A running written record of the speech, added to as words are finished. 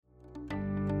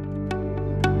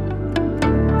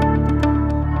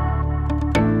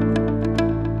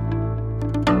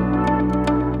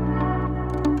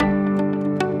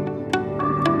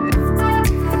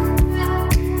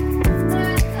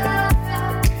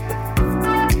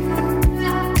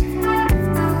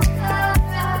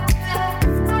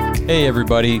Hey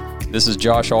everybody, this is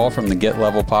Josh Hall from the Get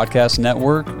Level Podcast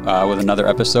Network with another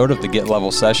episode of the Get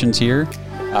Level Sessions here.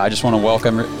 I just want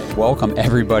to welcome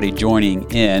everybody joining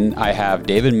in. I have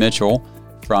David Mitchell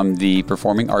from the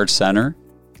Performing Arts Center.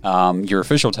 Your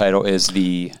official title is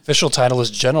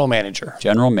General Manager.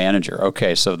 General Manager.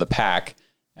 Okay, so the PAC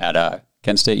at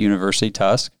Kent State University,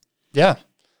 Tusk. Yeah.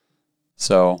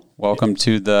 So welcome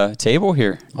to the table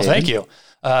here, David. Well, thank you.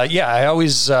 I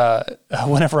always,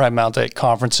 whenever I'm out at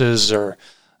conferences or,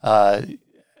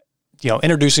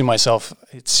 introducing myself,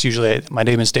 it's usually, my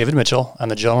name is David Mitchell. I'm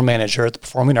the General Manager at the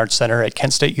Performing Arts Center at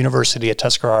Kent State University at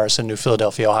Tuscarawas in New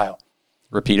Philadelphia, Ohio.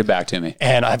 Repeat it back to me.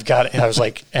 And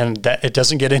it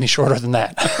doesn't get any shorter than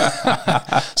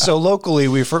that. So locally,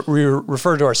 we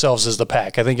refer to ourselves as the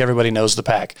PAC. I think everybody knows the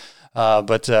PAC.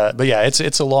 But yeah,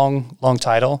 it's a long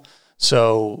title.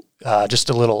 So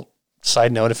just a little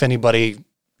side note, if anybody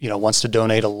wants to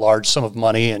donate a large sum of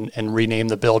money and rename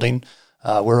the building,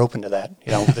 we're open to that.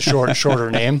 The shorter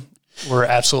name, we're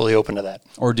absolutely open to that.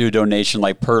 Or do a donation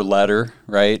like per letter,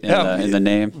 right? In the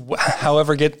name.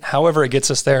 However it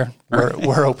gets us there,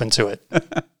 we're open to it.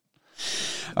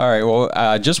 All right. Well,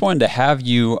 I just wanted to have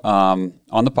you on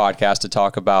the podcast to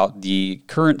talk about the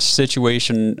current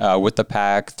situation with the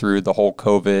PAC through the whole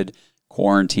COVID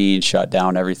quarantine,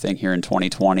 shutdown, everything here in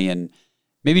 2020, and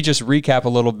maybe just recap a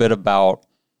little bit about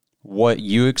what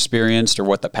you experienced or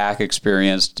what the PAC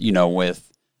experienced,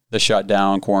 with the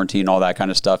shutdown, quarantine, all that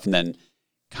kind of stuff, and then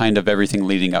kind of everything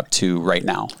leading up to right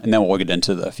now. And then we'll get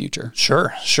into the future.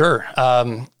 Sure.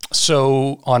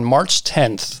 So on March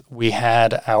 10th, we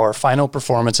had our final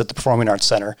performance at the Performing Arts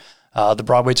Center. The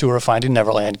Broadway tour of Finding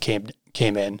Neverland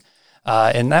came in.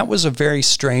 And that was a very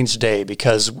strange day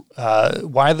because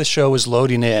while the show was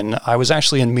loading in, I was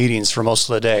actually in meetings for most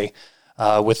of the day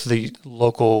with the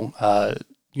local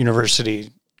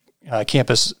university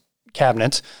campus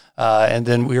cabinet. And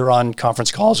then we were on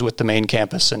conference calls with the main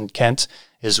campus in Kent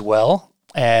as well.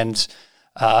 And,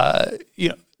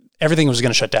 everything was going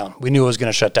to shut down. We knew it was going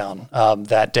to shut down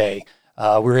that day.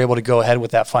 We were able to go ahead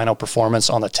with that final performance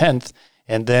on the 10th.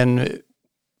 And then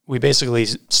we basically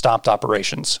stopped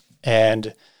operations.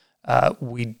 And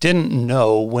we didn't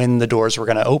know when the doors were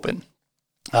going to open.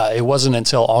 It wasn't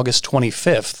until August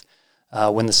 25th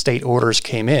when the state orders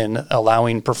came in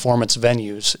allowing performance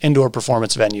venues, indoor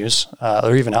performance venues,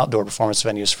 or even outdoor performance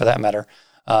venues for that matter,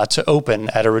 to open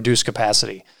at a reduced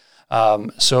capacity.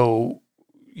 So,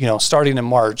 starting in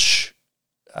March,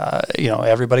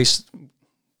 the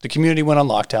community went on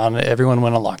lockdown. Everyone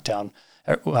went on lockdown.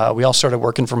 We all started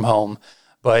working from home.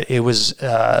 But it was,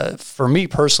 for me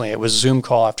personally, it was Zoom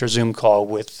call after Zoom call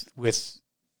with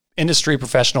industry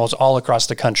professionals all across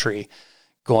the country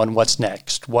going, what's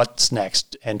next,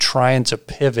 and trying to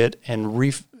pivot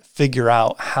and figure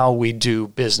out how we do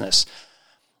business.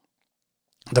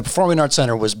 The Performing Arts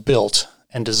Center was built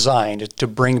and designed to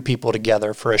bring people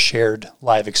together for a shared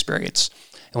live experience.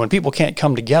 And when people can't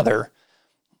come together,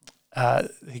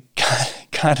 it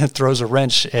kind of throws a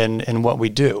wrench in what we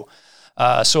do.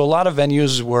 So a lot of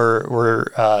venues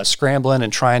were scrambling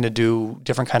and trying to do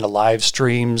different kind of live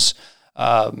streams,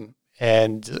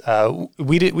 and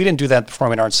we didn't do that at the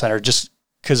Performing Arts Center just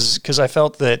because I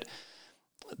felt that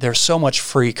there's so much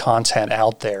free content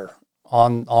out there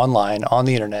online on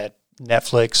the internet,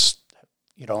 Netflix,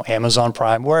 Amazon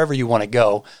Prime, wherever you want to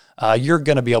go, you're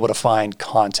going to be able to find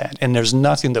content, and there's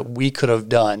nothing that we could have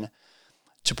done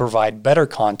to provide better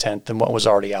content than what was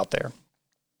already out there.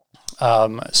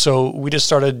 So we just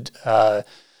started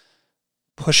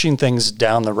pushing things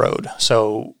down the road.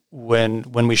 So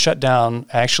when we shut down,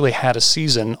 I actually had a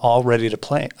season all ready to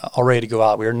go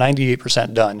out. We were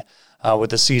 98% done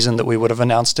with the season that we would have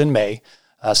announced in May.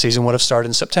 Season would have started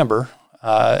in September,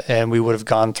 and we would have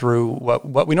gone through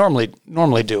what we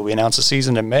normally do. We announce a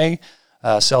season in May,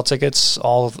 sell tickets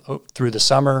all through the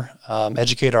summer,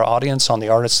 educate our audience on the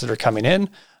artists that are coming in,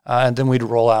 and then we'd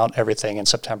roll out everything in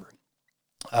September.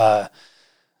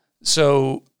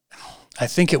 So I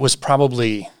think it was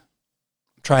probably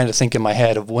trying to think in my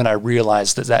head of when I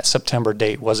realized that September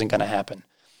date wasn't going to happen.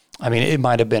 I mean, it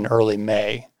might have been early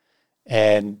May.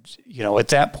 And, at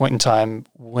that point in time,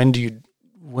 when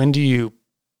do you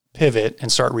pivot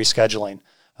and start rescheduling?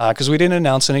 Because we didn't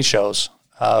announce any shows.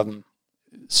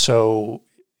 So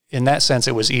in that sense,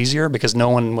 it was easier because no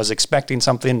one was expecting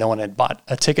something. No one had bought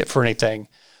a ticket for anything.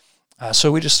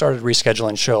 So we just started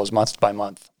rescheduling shows month by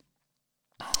month.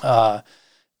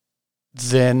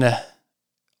 Then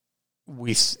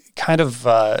we kind of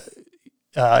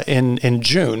in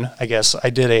June, I guess, I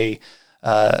did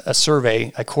a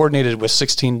survey. I coordinated with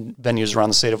 16 venues around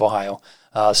the state of Ohio,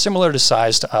 similar to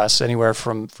size to us, anywhere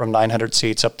from 900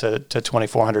 seats up to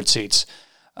 2,400 seats.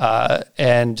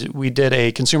 And we did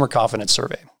a consumer confidence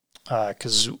survey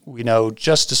because we know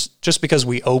just because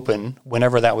we open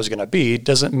whenever that was going to be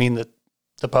doesn't mean that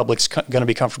the public's going to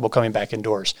be comfortable coming back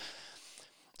indoors.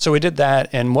 So we did that,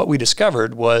 and what we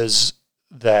discovered was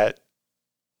that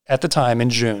at the time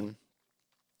in June,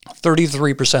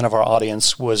 33% of our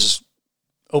audience was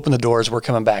open the doors, we're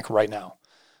coming back right now.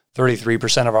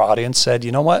 33% of our audience said,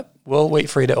 you know what, we'll wait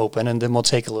for you to open, and then we'll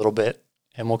take a little bit,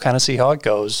 and we'll kind of see how it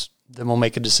goes. Then we'll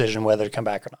make a decision whether to come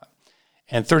back or not.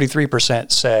 And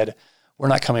 33% said, we're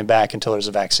not coming back until there's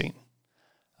a vaccine.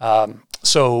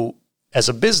 So as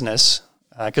a business,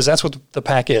 because that's what the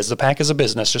PAC is. The PAC is a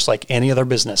business, just like any other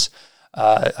business. You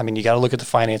got to look at the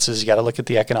finances. You got to look at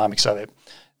the economics of it.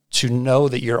 To know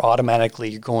that you're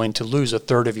automatically going to lose a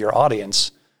third of your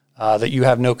audience that you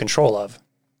have no control of,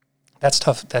 that's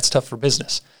tough. That's tough for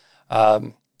business.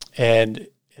 And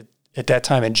at that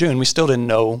time in June, we still didn't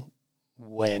know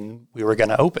when we were going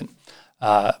to open.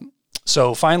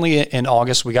 So finally in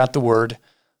August, we got the word,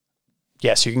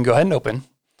 yes, you can go ahead and open.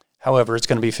 However, it's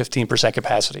going to be 15%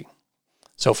 capacity.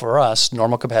 So for us,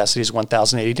 normal capacity is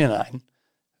 1,089.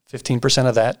 15%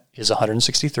 of that is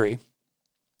 163.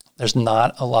 There's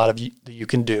not a lot that you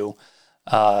can do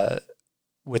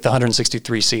with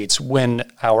 163 seats when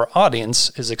our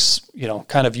audience is,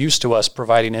 kind of used to us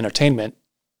providing entertainment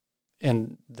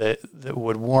and that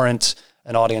would warrant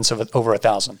an audience of over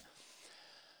 1,000.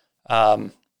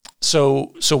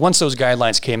 So once those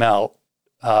guidelines came out,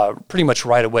 pretty much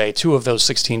right away, 2 of those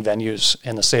 16 venues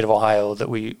in the state of Ohio that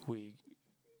we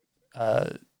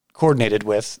coordinated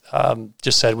with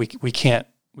just said we can't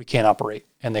operate,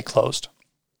 and they closed.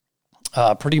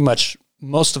 Pretty much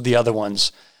most of the other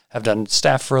ones have done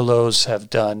staff furloughs, have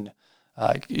done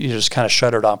just kind of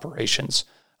shuttered operations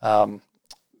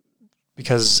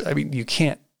because you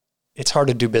can't. It's hard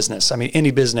to do business.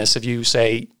 Any business, if you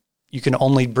say you can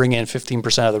only bring in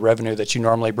 15% of the revenue that you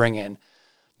normally bring in,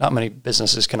 not many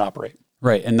businesses can operate.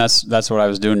 Right, and that's what I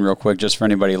was doing real quick, just for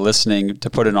anybody listening, to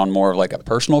put it on more of like a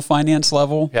personal finance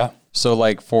level. Yeah. So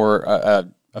like for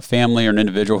a family or an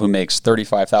individual who makes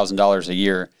 $35,000 a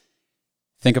year,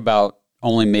 think about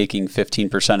only making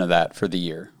 15% of that for the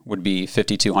year would be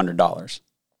 $5,200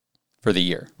 for the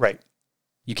year. Right.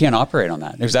 You can't operate on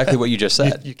that. Exactly what you just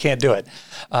said. You can't do it.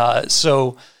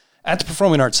 So at the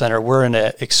Performing Arts Center, we're in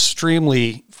an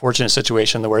extremely fortunate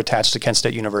situation that we're attached to Kent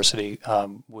State University,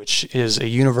 which is a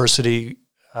university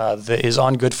that is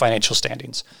on good financial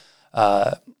standings.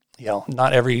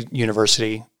 Not every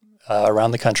university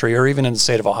around the country or even in the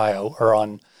state of Ohio are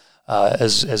on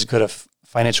as good a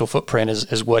financial footprint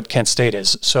as what Kent State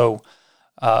is. So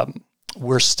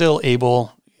we're still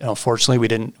able. Fortunately, we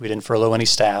didn't furlough any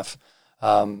staff.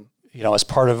 As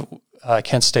part of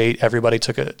Kent State, everybody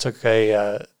took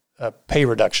a pay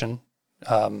reduction,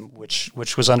 which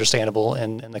was understandable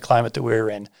in the climate that we were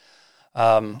in.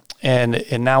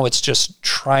 And now it's just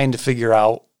trying to figure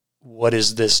out what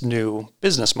is this new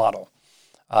business model.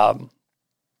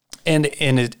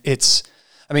 It's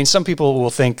some people will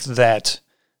think that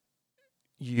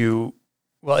you're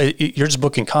just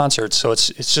booking concerts, so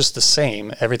it's just the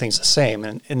same. Everything's the same.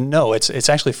 And no, it's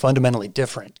actually fundamentally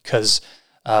different because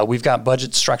we've got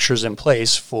budget structures in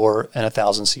place for an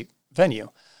 1,000-seat venue.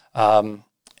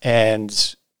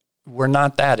 And we're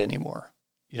not that anymore.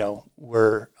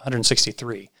 We're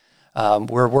 163.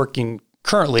 We're working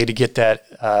currently to get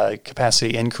that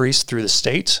capacity increase through the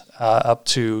state up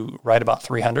to right about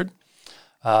 300.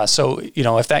 So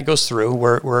if that goes through,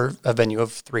 we're a venue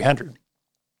of 300.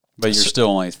 But you're still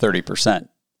only 30%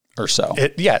 or so.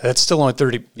 That's still only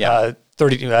 30. Yeah.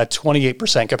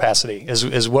 28% capacity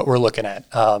is what we're looking at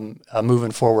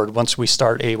moving forward once we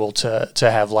start able to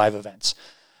have live events.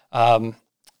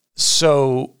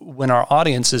 So when our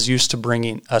audience is used to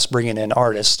bringing in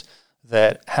artists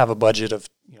that have a budget of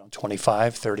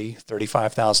 $25,000, $30,000,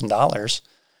 $35,000,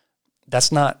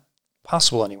 that's not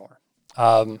possible anymore.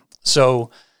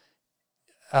 So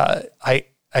I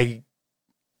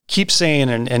keep saying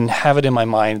and have it in my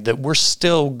mind that we're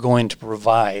still going to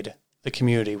provide the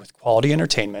community with quality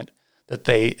entertainment that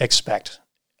they expect.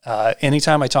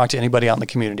 Anytime I talk to anybody out in the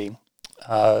community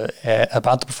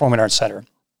about the Performing Arts Center,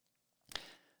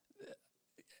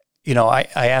 I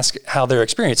ask how their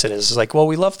experience it is. It's like, well,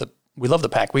 we love the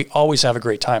PAC. We always have a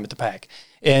great time at the PAC.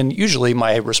 And usually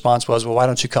my response was, well, why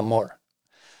don't you come more?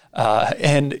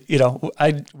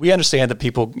 We understand that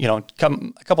people,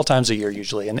 come a couple times a year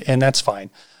usually, and that's fine.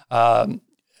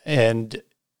 And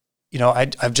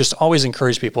I've just always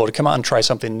encouraged people to come out and try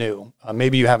something new.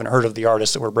 Maybe you haven't heard of the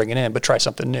artist that we're bringing in, but try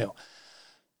something new.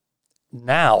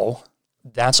 Now,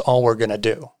 that's all we're going to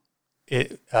do.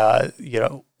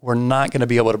 We're not going to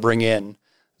be able to bring in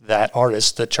that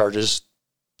artist that charges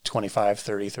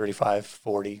 $25,000, $30,000,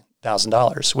 $35,000,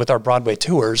 $40,000. With our Broadway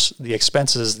tours, the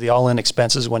expenses, the all-in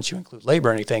expenses, once you include labor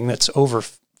or anything, that's over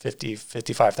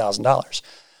 $50,000,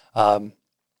 $55,000.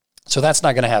 So that's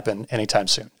not going to happen anytime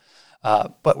soon.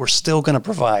 But we're still going to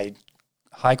provide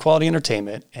high-quality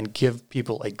entertainment and give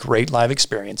people a great live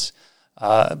experience.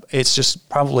 It's just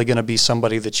probably going to be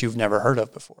somebody that you've never heard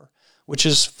of before, which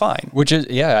is fine.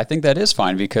 I think that is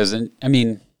fine because,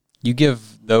 you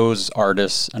give those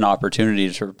artists an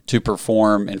opportunity to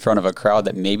perform in front of a crowd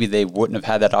that maybe they wouldn't have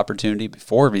had that opportunity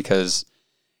before because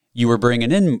you were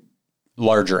bringing in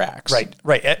larger acts.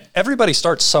 Right. Everybody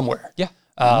starts somewhere. Yeah.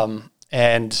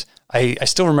 And I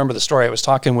still remember the story. I was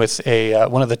talking with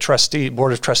one of the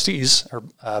board of trustees or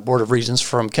board of regents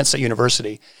from Kent State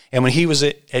University. And when he was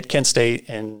at Kent State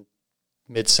in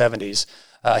mid-70s,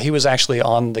 he was actually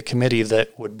on the committee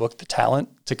that would book the talent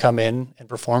to come in and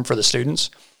perform for the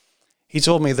students. He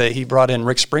told me that he brought in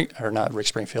Bruce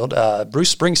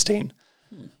Springsteen,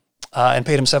 and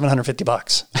paid him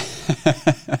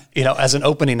 $750, as an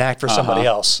opening act for somebody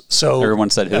else. So everyone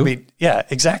said who? Yeah,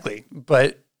 exactly.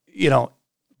 But,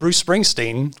 Bruce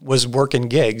Springsteen was working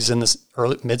gigs in the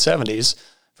mid-70s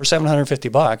for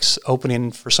 $750,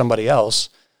 opening for somebody else.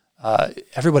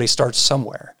 Everybody starts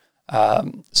somewhere.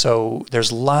 So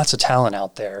there's lots of talent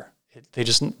out there. They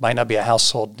just might not be a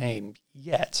household name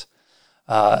yet.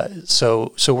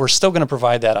 So we're still going to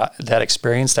provide that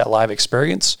experience, that live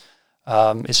experience.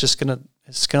 It's going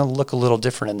to look a little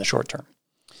different in the short term.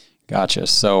 Gotcha.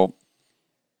 So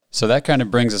that kind of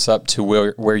brings us up to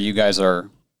where you guys are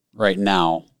right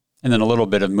now, and then a little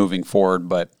bit of moving forward.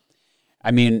 But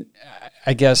I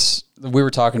guess we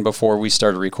were talking before we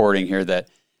started recording here that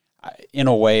in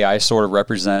a way I sort of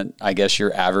represent, I guess,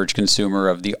 your average consumer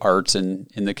of the arts in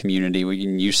the community.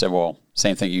 And you said, well,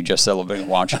 same thing you just said a little bit.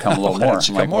 Why don't you come a little more?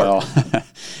 I'm like, well,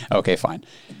 okay, fine.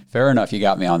 Fair enough. You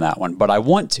got me on that one. But I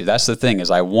want to. That's the thing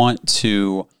is I want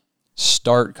to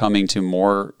start coming to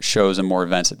more shows and more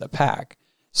events at the PAC.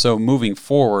 So moving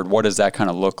forward, what does that kind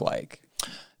of look like?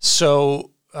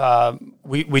 So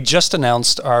we just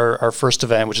announced our first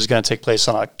event, which is going to take place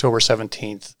on October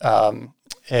 17th.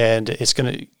 And it's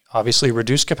going to obviously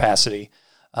reduce capacity.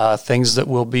 Things that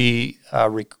will be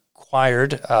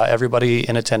required, everybody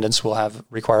in attendance will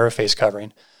require a face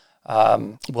covering.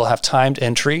 We'll have timed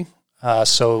entry,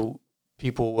 so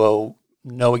people will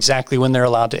know exactly when they're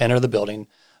allowed to enter the building.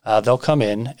 They'll come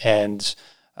in and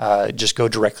just go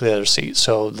directly to their seat.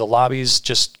 So the lobby's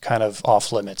just kind of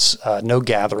off limits, no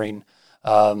gathering,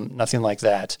 nothing like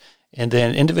that. And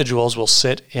then individuals will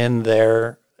sit in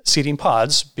their seating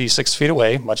pods, be 6 feet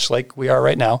away, much like we are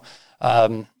right now.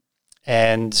 And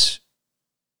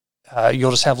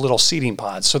you'll just have little seating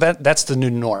pods. So that's the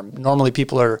new norm. Normally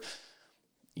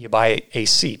you buy a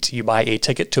seat, you buy a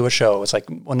ticket to a show. It's like,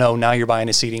 well, no, now you're buying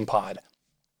a seating pod.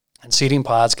 And seating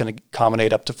pod's going to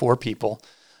accommodate up to 4 people.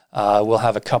 We'll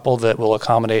have a couple that will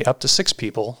accommodate up to 6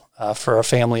 people for a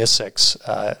family of 6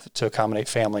 to accommodate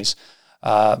families.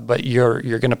 But you're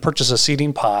going to purchase a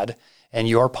seating pod, and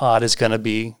your pod is going to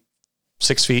be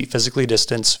 6 feet physically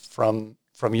distanced from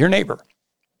your neighbor.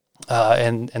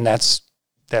 And that's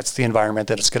the environment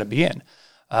that it's going to be in.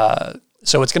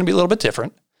 So it's going to be a little bit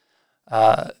different.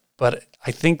 But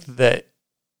I think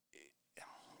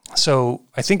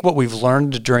what we've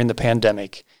learned during the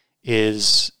pandemic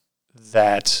is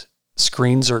that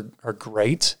screens are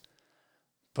great,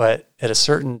 but at a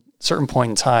certain point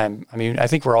in time, I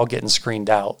think we're all getting screened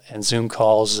out and Zoom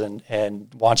calls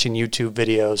and watching YouTube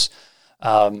videos.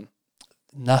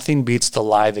 Nothing beats the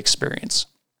live experience.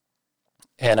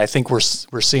 And I think we're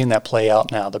seeing that play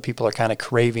out now, that people are kind of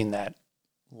craving that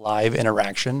live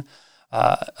interaction.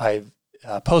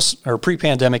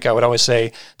 Pre-pandemic, I would always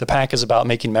say the PAC is about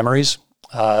making memories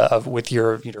with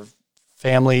your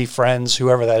family, friends,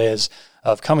 whoever that is,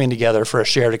 of coming together for a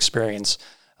shared experience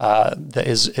that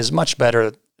is much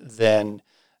better than,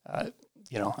 I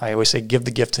always say, give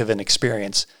the gift of an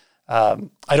experience. I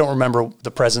don't remember the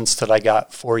presents that I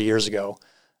got 4 years ago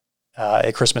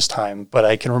at Christmas time, but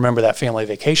I can remember that family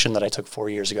vacation that I took 4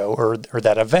 years ago, or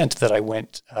that event that I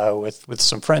went with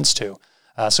some friends to.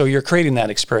 So you're creating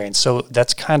that experience. So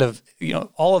that's kind of,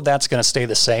 all of that's going to stay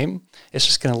the same. It's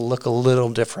just going to look a little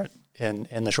different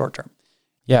in the short term.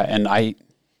 Yeah, and I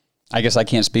guess I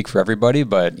can't speak for everybody,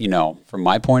 but, from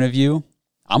my point of view,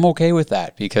 I'm okay with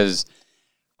that because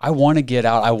I want to get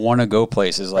out. I want to go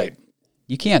places. Like,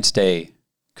 you can't stay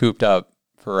cooped up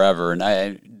forever.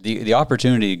 And the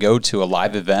opportunity to go to a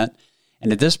live event,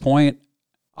 and at this point,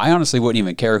 I honestly wouldn't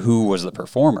even care who was the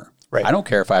performer. Right. I don't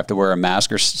care if I have to wear a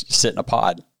mask or sit in a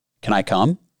pod. Can I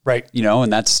come? Right. You know,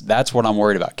 and that's what I'm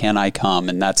worried about. Can I come?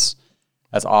 And that's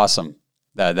awesome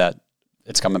that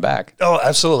it's coming back. Oh,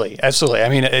 absolutely. Absolutely. I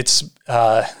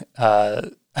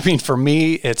mean, for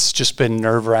me, it's just been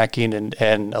nerve-wracking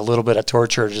and a little bit of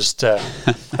torture.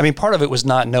 Part of it was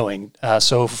not knowing.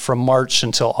 So from March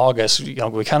until August,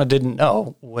 we kind of didn't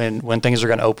know when things are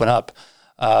going to open up.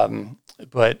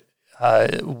 But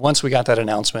once we got that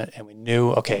announcement and we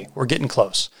knew, okay, we're getting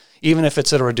close, even if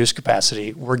it's at a reduced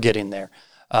capacity, we're getting there.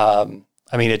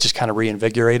 It just kind of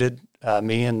reinvigorated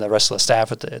me and the rest of the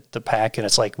staff at the PAC. And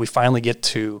it's like, we finally get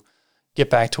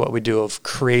back to what we do of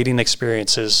creating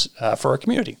experiences for our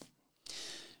community.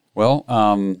 Well,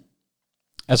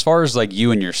 as far as like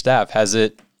you and your staff,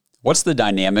 what's the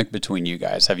dynamic between you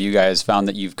guys? Have you guys found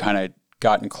that you've kind of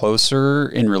gotten closer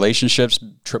in relationships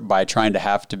by trying to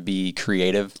have to be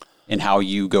creative in how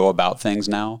you go about things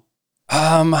now?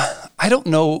 I don't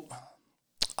know.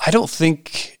 I don't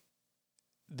think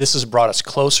this has brought us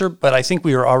closer, but I think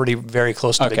we were already very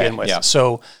close to begin with. Yeah.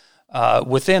 So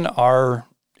within our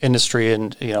industry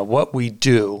and what we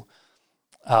do,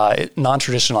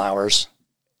 non-traditional hours,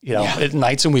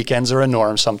 nights and weekends are a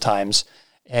norm sometimes,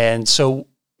 and so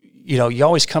you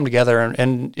always come together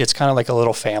and it's kind of like a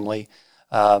little family,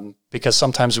 because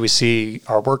sometimes we see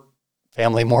our work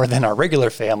family more than our regular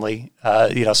family,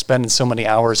 spending so many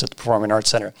hours at the Performing Arts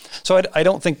Center. So I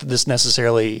don't think that this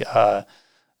necessarily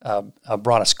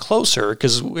brought us closer,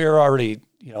 because we were already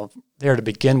there to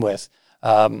begin with.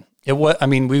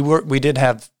 We did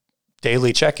have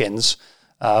daily check-ins.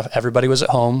 Everybody was at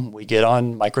home. We get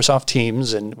on Microsoft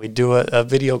Teams and we do a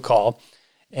video call,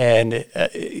 and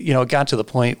it got to the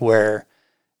point where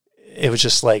it was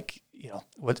just like,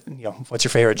 what's your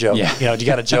favorite joke? Yeah. Do you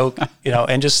got a joke?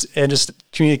 And just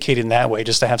communicating that way,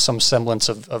 just to have some semblance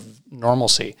of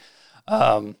normalcy.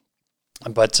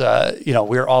 But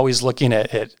we're always looking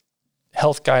at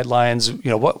health guidelines.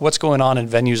 What's going on in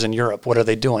venues in Europe? What are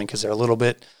they doing? Because they're a little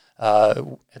bit,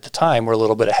 at the time, we're a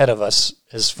little bit ahead of us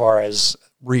as far as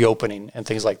reopening and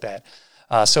things like that.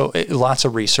 So lots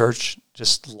of research,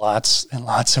 just lots and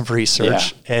lots of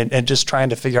research, and just trying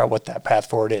to figure out what that path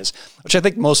forward is, which I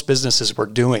think most businesses were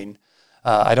doing.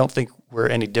 I don't think we're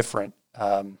any different.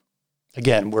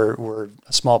 Again, we're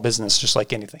a small business, just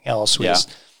like anything else. We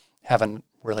just have a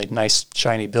really nice,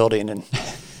 shiny building,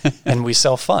 and we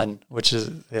sell fun, which is,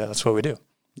 that's what we do.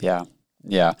 Yeah.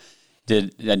 Yeah.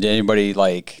 Did anybody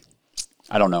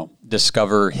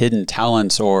discover hidden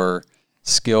talents or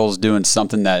skills doing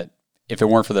something that, if it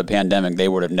weren't for the pandemic, they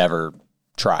would have never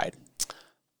tried?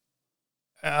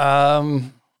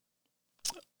 Our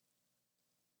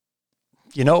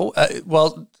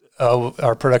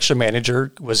production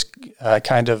manager was I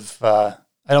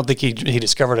don't think he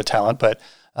discovered a talent, but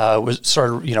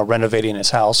started renovating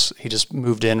his house. He just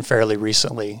moved in fairly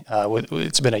recently.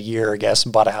 It's been a year, I guess,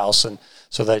 and bought a house, and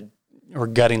so that we're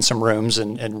gutting some rooms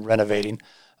and renovating.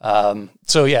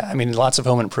 Lots of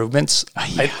home improvements.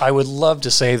 I would love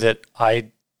to say that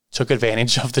I took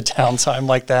advantage of the downtime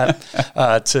like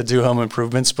that to do home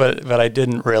improvements, but I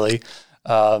didn't really.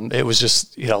 It was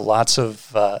just lots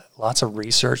of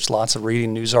research, lots of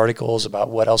reading news articles about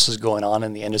what else is going on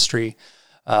in the industry,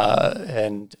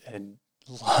 and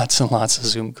lots and lots of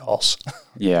Zoom calls.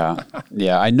 Yeah.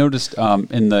 I noticed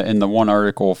in the one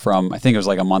article from, I think it was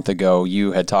like a month ago,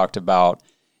 you had talked about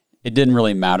it didn't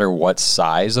really matter what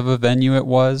size of a venue it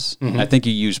was. Mm-hmm. I think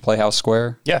you used Playhouse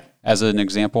Square as an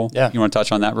example. Yeah. You want to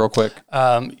touch on that real quick?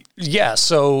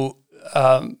 So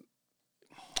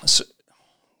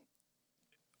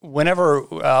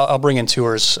whenever I'll bring in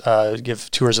tours,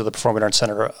 give tours of the Performing Arts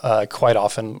Center quite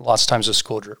often, lots of times with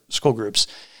school groups.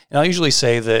 And I'll usually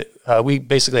say that we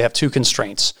basically have two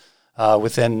constraints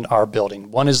within our building.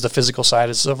 One is the physical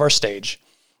size of our stage.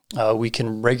 We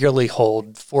can regularly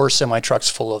hold 4 semi-trucks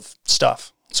full of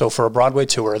stuff. So for a Broadway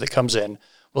tour that comes in,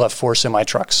 we'll have 4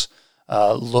 semi-trucks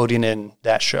loading in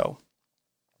that show.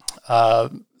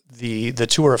 The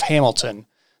tour of Hamilton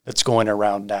that's going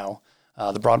around now,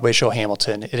 the Broadway show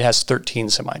Hamilton, it has 13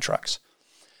 semi-trucks.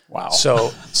 Wow.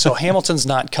 So Hamilton's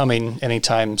not coming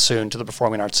anytime soon to the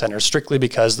Performing Arts Center, strictly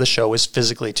because the show is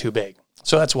physically too big.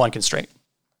 So that's one constraint.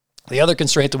 The other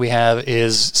constraint that we have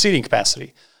is seating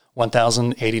capacity,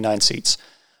 1,089 seats.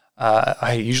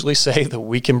 I usually say that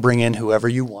we can bring in whoever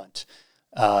you want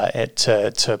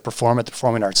to perform at the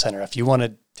Performing Arts Center. If you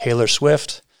wanted Taylor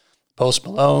Swift, Post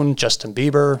Malone, Justin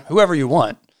Bieber, whoever you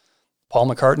want, Paul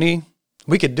McCartney,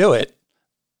 we could do it.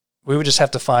 we would just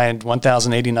have to find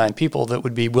 1,089 people that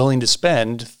would be willing to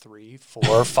spend $3,000,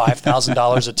 $4,000,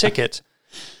 $5,000 a ticket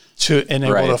to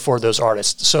enable to afford those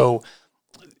artists. So,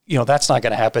 that's not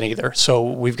going to happen either.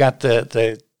 So we've got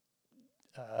the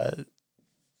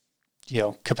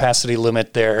capacity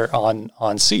limit there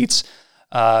on seats.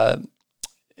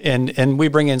 And we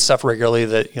bring in stuff regularly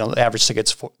that, the average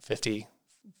ticket's $50,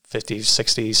 $60,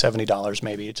 $70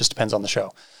 maybe. It just depends on the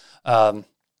show.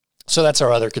 So that's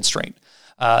our other constraint.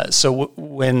 So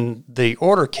when the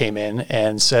order came in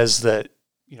and says that,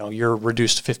 you're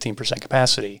reduced to 15%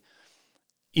 capacity,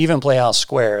 even Playhouse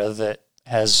Square that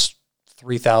has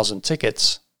 3,000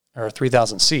 tickets or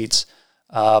 3,000 seats,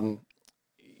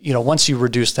 once you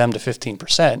reduce them to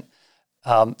 15%,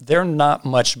 they're not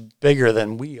much bigger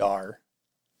than we are.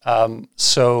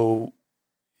 So,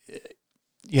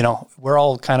 we're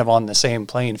all kind of on the same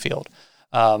playing field.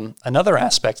 Another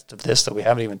aspect of this that we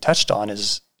haven't even touched on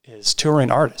is touring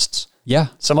artists. Yeah.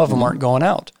 Some of them aren't going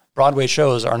out. Broadway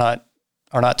shows are not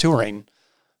touring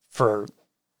for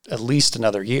at least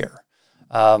another year.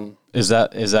 Is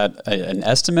that an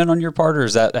estimate on your part, or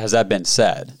has that been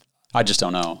said? I just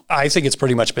don't know. I think it's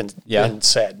pretty much been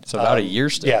said. So about a year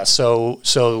still. Yeah.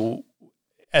 So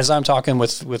as I'm talking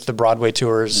with the Broadway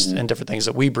tours and different things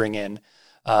that we bring in,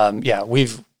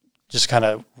 we've just kind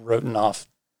of written off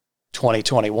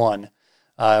 2021,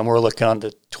 and we're looking on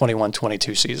the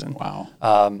 21-22 season.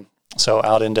 Wow. So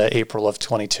out into April of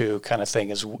 22 kind of thing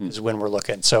is when we're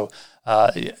looking. So,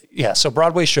 so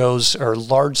Broadway shows or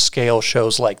large scale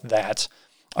shows like that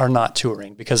are not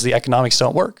touring because the economics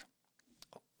don't work.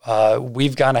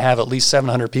 We've got to have at least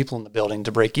 700 people in the building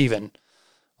to break even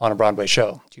on a Broadway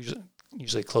show. It's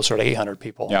usually closer to 800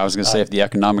 people. Yeah, I was going to say, if the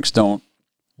economics don't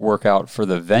work out for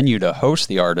the venue to host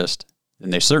the artist,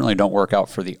 then they certainly don't work out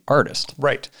for the artist.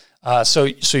 Right. So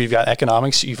you've got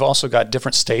economics. You've also got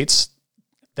different states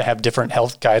that have different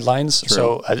health guidelines. True.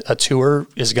 So a tour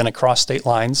is going to cross state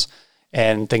lines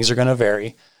and things are going to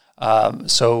vary.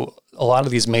 So a lot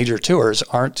of these major tours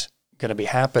aren't going to be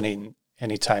happening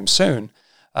anytime soon.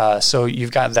 So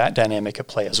you've got that dynamic at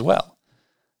play as well.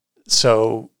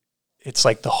 So it's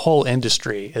like the whole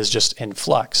industry is just in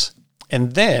flux.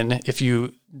 And then if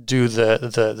you do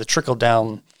the trickle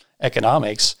down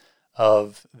economics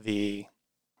of the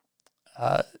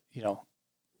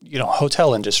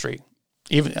hotel industry,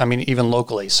 even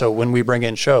locally. So when we bring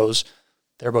in shows,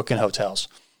 they're booking hotels.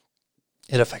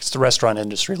 It affects the restaurant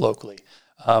industry locally,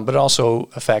 but it also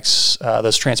affects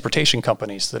those transportation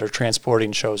companies that are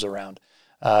transporting shows around.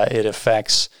 It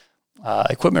affects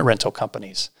equipment rental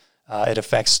companies. It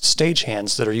affects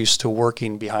stagehands that are used to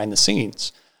working behind the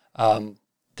scenes.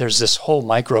 There's this whole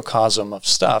microcosm of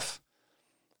stuff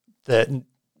that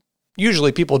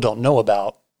usually people don't know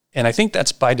about. And I think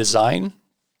that's by design,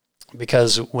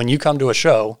 because when you come to a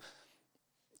show,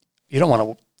 you don't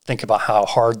want to think about how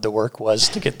hard the work was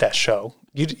to get that show.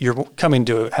 You're coming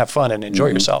to have fun and enjoy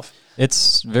yourself.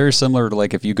 It's very similar to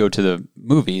like if you go to the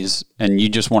movies and you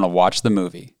just want to watch the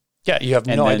movie. Yeah, you have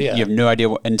no idea. You have no idea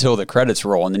until the credits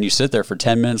roll, and then you sit there for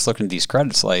 10 minutes looking at these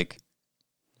credits like,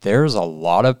 there's a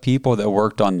lot of people that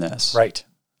worked on this. Right.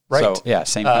 So, yeah,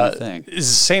 same kind of thing. It's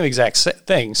the same exact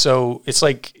thing. So it's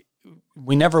like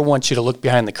we never want you to look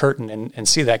behind the curtain and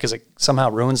see that because it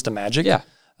somehow ruins the magic. Yeah.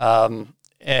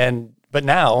 But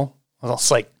now,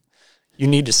 it's like, you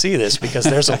need to see this because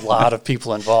there's a lot of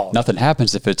people involved. Nothing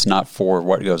happens if it's not for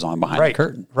what goes on behind the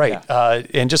curtain. Right. Yeah.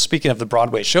 And just speaking of the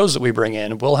Broadway shows that we bring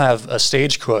in, we'll have a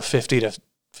stage crew of 50 to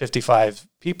 55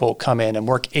 people come in and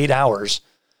work 8 hours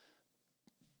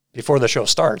before the show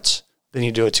starts. Then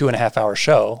you do a 2.5 hour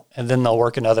show, and then they'll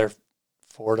work another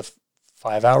 4 to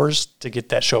 5 hours to get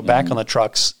that show back on the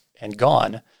trucks and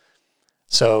gone.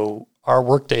 So our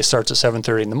workday starts at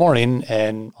 7:30 in the morning,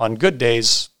 and on good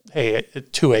days, hey,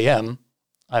 at 2 a.m.,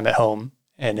 I'm at home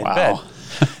and in bed.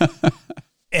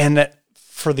 And that,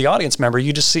 for the audience member,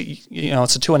 you just see,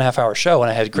 it's a 2.5 hour show,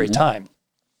 and I had a great time.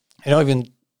 I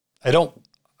don't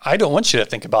want you to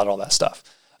think about all that stuff.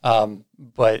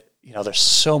 But there's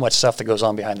so much stuff that goes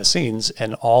on behind the scenes,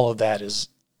 and all of that is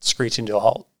screeching to a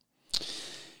halt.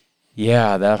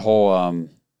 Yeah, that whole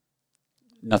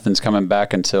nothing's coming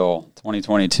back until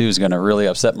 2022 is going to really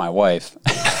upset my wife.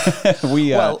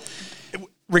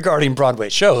 Regarding Broadway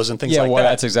shows and things like that. Yeah,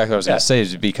 that's exactly what I was going to say,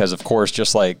 is because, of course,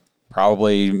 just like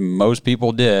probably most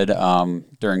people did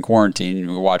during quarantine,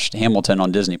 we watched Hamilton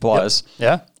on Disney Plus. Yep.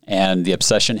 Yeah. And the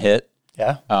obsession hit.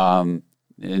 Yeah.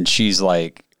 And she's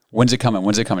like, when's it coming?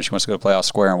 When's it coming? She wants to go to Playhouse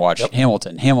Square and watch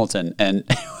Hamilton. And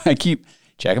I keep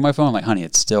checking my phone. I'm like, honey,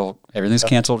 it's still, everything's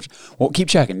canceled. Well, keep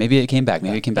checking. Maybe it came back.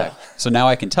 So now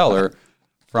I can tell her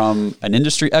from an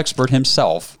industry expert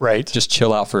himself. Right. Just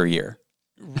chill out for a year.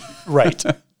 Right.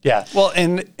 Yeah. Well,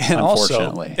 and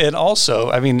also,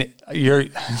 I mean,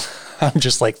 I'm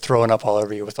just like throwing up all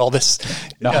over you with all this.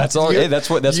 No, that's all. Hey, that's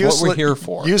what we're here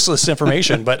for. Useless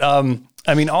information. But,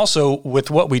 I mean, also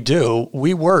with what we do,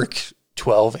 we work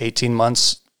 12, 18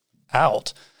 months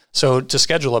out. So to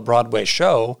schedule a Broadway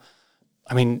show,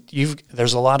 I mean,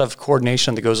 there's a lot of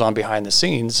coordination that goes on behind the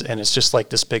scenes, and it's just like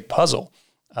this big puzzle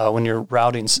when you're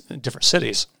routing different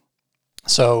cities.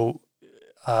 So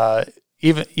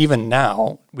even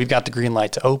now, we've got the green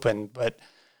light to open, but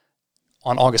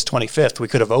on August 25th, we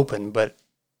could have opened, but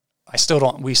we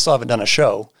still haven't done a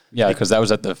show. Yeah, because that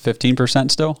was at the 15%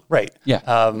 still? Right.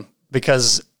 Yeah.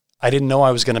 Because I didn't know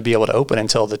I was going to be able to open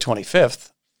until the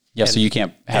 25th. Yeah, so you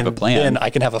can't have a plan. And I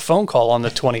can have a phone call on the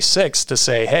 26th to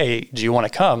say, hey, do you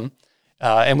want to come?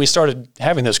 And we started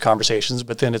having those conversations,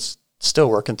 but then it's still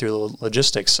working through the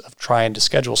logistics of trying to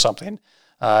schedule something.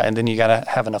 And then you got to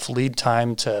have enough lead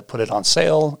time to put it on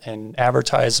sale and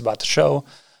advertise about the show.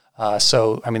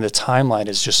 So, I mean, the timeline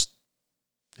is just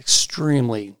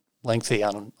extremely lengthy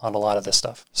on a lot of this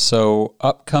stuff. So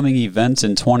upcoming events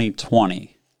in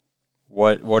 2020,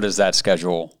 what is that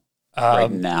schedule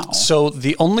right now? So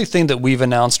the only thing that we've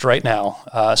announced right now,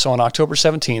 so on October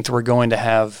 17th, we're going to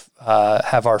have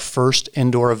our first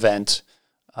indoor event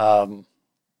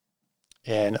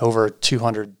in over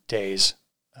 200 days.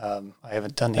 I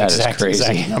haven't done the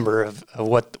exact number of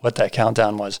what that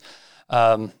countdown was.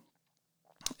 So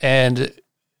at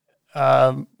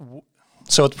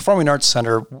the Performing Arts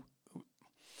Center,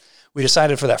 we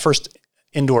decided for that first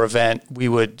indoor event, we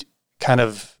would kind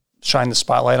of shine the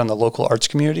spotlight on the local arts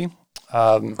community.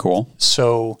 Cool.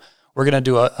 So we're going to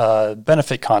do a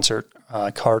benefit concert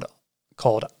called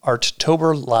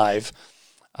Arttober Live.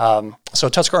 So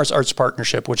Tuscarawas Arts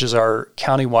Partnership, which is our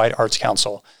countywide arts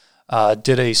council,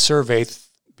 did a survey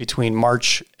between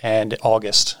March and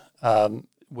August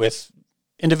with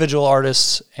individual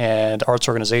artists and arts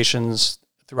organizations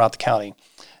throughout the county.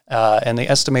 And they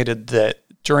estimated that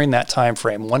during that time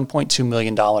frame, $1.2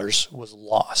 million was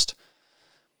lost.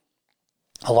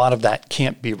 A lot of that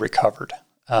can't be recovered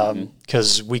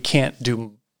because we can't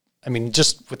do, I mean,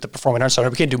 just with the Performing Arts Center,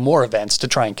 we can't do more events to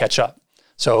try and catch up.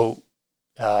 So,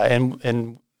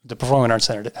 and the Performing Arts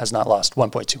Center has not lost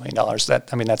 $1.2 million.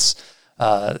 That's,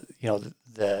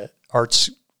 the arts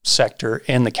sector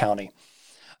in the county.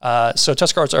 So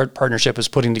Tuscarawas Art Partnership is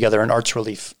putting together an arts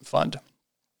relief fund.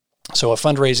 So a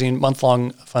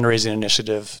month-long fundraising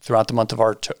initiative throughout the month of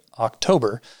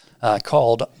October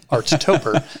called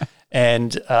Arttober,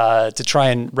 and to try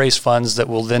and raise funds that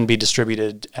will then be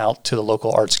distributed out to the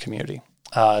local arts community.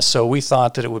 So we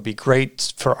thought that it would be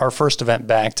great for our first event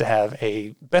back to have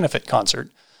a benefit concert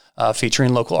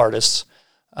featuring local artists,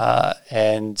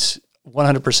 and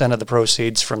 100% of the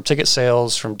proceeds from ticket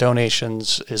sales, from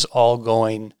donations, is all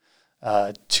going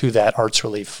to that arts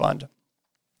relief fund.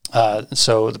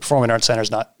 So the Performing Arts Center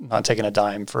is not taking a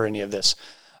dime for any of this.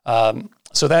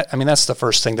 So that's the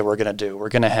first thing that we're going to do. We're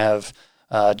going to have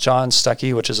John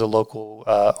Stuckey, which is a local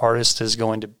artist, is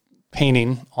going to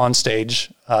painting on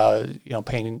stage,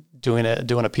 doing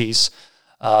a piece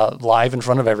live in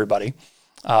front of everybody.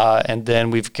 And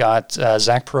then we've got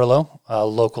Zach Perillo, a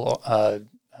local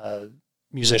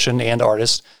musician and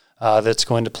artist, that's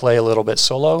going to play a little bit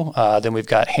solo. Then we've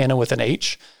got Hannah with an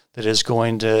H that is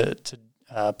going to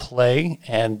play.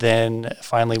 And then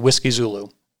finally Whiskey Zulu,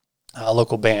 a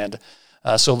local band.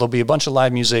 So there'll be a bunch of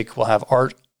live music. We'll have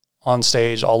art on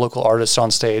stage, all local artists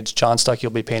on stage. John Stuckey will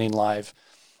be painting live.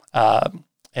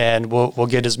 And we'll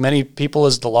get as many people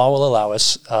as the law will allow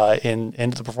us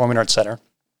into the Performing Arts Center.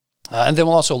 And then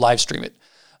we'll also live stream it.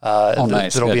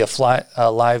 Nice. There'll be a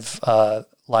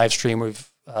live stream.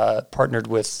 We've partnered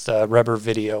with Reber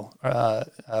Video,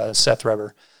 Seth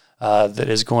Reber, that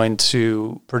is going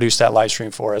to produce that live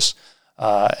stream for us.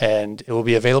 And it will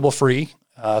be available free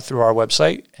through our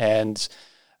website. And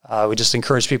we just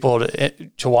encourage people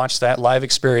to watch that live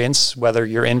experience, whether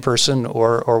you're in person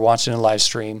or watching a live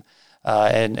stream,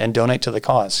 and donate to the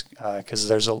cause, because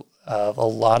there's a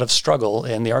lot of struggle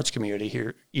in the arts community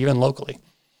here, even locally.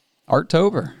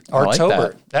 Arttober.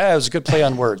 Arttober. That was a good play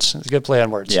on words. It's a good play on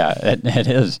words. Yeah, it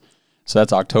is. So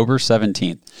that's October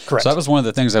 17th. Correct. So that was one of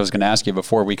the things I was going to ask you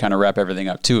before we kind of wrap everything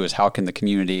up too, is how can the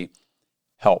community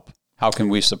help? How can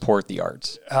we support the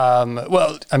arts?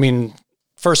 Well, I mean,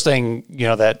 first thing,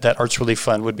 that Arts Relief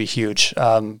Fund would be huge.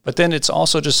 But then it's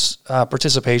also just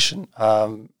participation.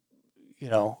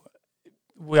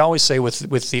 We always say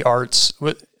with the arts,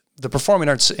 with the performing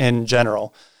arts in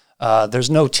general, there's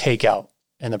no takeout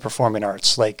in the performing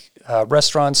arts. Like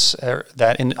restaurants,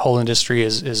 that whole industry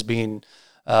is being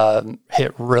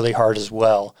hit really hard as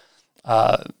well.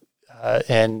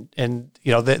 And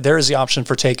there is the option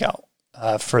for takeout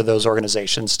for those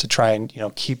organizations to try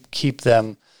and keep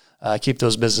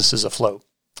those businesses afloat.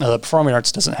 The performing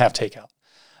arts doesn't have takeout.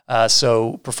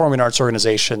 So performing arts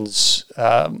organizations,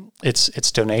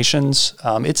 it's donations,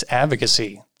 it's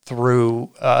advocacy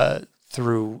through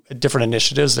different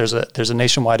initiatives. There's a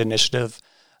nationwide initiative.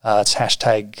 It's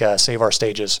hashtag Save Our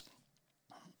Stages.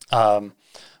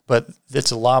 But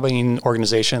it's a lobbying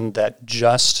organization that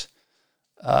just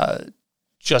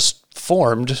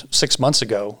formed 6 months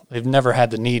ago. They've never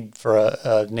had the need for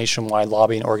a nationwide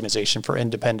lobbying organization for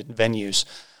independent venues,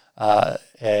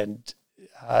 and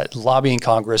lobbying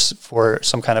Congress for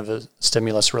some kind of a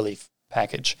stimulus relief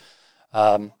package.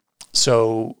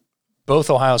 So both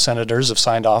Ohio senators have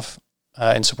signed off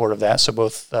in support of that. So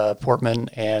both Portman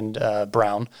and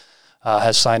Brown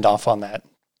has signed off on that.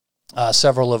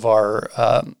 Several of our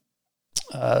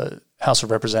House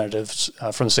of Representatives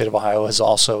from the state of Ohio has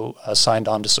also signed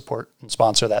on to support and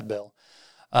sponsor that bill.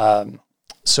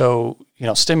 So,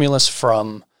 stimulus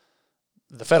from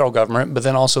the federal government, but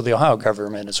then also the Ohio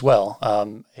government as well.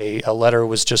 A letter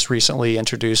was just recently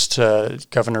introduced to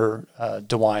Governor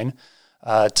DeWine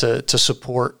to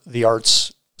support the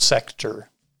arts sector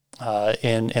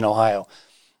in Ohio.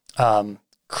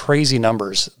 Crazy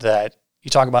numbers that you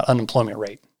talk about unemployment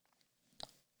rate.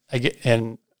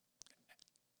 And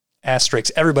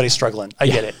asterisks, everybody's struggling. I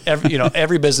get it.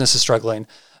 Every business is struggling.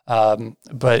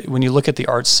 But when you look at the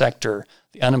arts sector,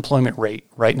 the unemployment rate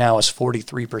right now is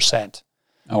 43%.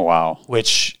 Oh, wow.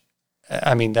 Which,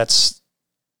 that's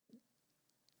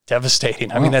devastating.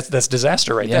 That's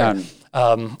disaster right there.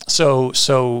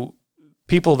 So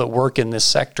people that work in this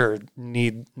sector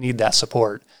need that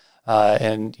support.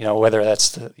 And whether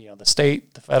that's the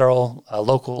state, the federal,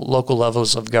 local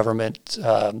levels of government,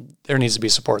 there needs to be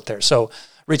support there. So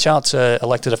reach out to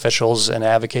elected officials and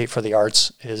advocate for the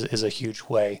arts is a huge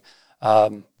way.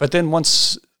 But then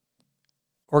once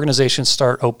organizations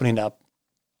start opening up,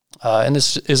 and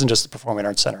this isn't just the Performing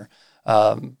Arts Center,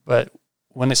 but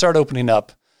when they start opening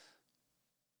up,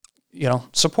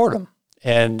 support them.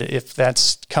 And if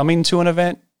that's coming to an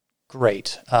event,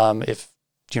 great. If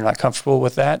you're not comfortable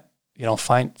with that,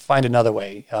 find another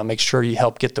way. Make sure you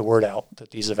help get the word out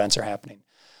that these events are happening.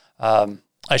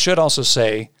 I should also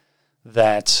say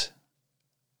that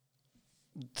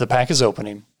the PAC is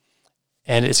opening,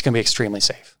 and it's going to be extremely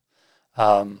safe.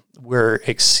 We're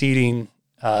exceeding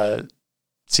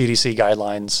CDC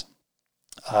guidelines,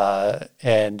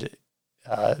 and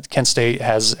Kent State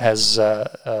has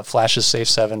Flashes Safe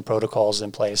 7 protocols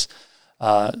in place.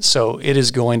 So it is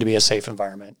going to be a safe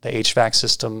environment. The HVAC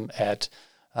system at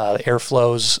the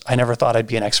airflows. I never thought I'd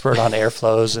be an expert on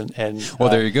airflows, and well,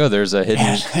 there you go. There's a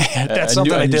hidden. That's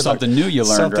something I did. Something new you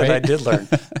learned, something right? I did learn.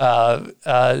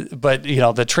 But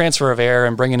the transfer of air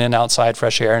and bringing in outside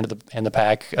fresh air into the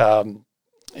PAC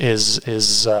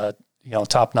is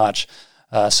top notch.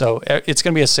 So it's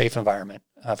going to be a safe environment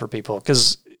for people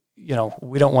because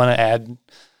we don't want to add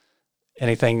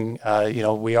anything.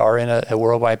 We are in a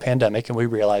worldwide pandemic, and we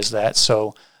realize that.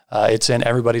 So it's in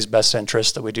everybody's best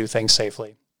interest that we do things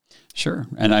safely. Sure.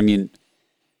 And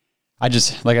I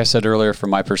just, like I said earlier, from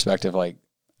my perspective,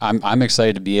 I'm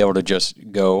excited to be able to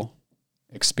just go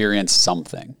experience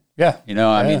something. Yeah.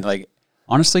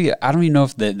 Honestly, I don't even know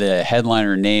if the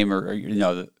headliner name or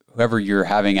whoever you're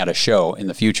having at a show in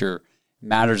the future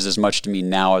matters as much to me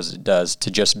now as it does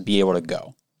to just be able to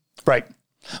go. Right.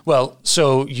 Well,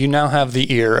 so you now have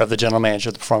the ear of the general manager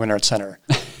of the Performing Arts Center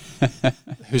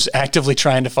who's actively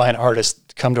trying to find artists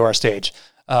to come to our stage.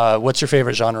 What's your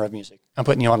favorite genre of music? I'm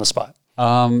putting you on the spot.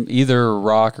 Either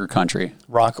rock or country.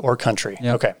 Rock or country.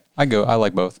 Yep. Okay. I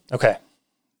like both. Okay.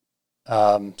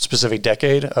 Specific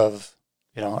decade of,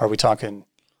 are we talking?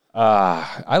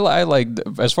 I like,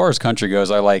 as far as country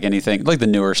goes, I like anything, like the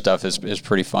newer stuff is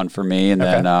pretty fun for me. And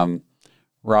then,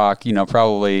 rock,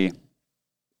 probably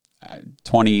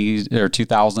 20s or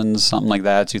 2000s, something like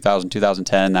that, 2000,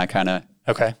 2010, that kind of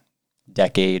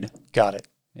decade. Got it.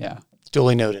 Yeah.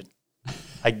 Duly noted.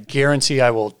 I guarantee I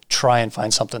will try and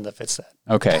find something that fits that.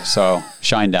 Okay. So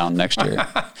Shinedown next year.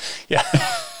 Yeah.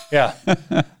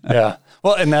 Yeah.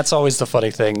 Well, and that's always the funny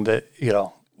thing that,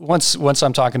 once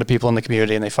I'm talking to people in the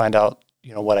community and they find out,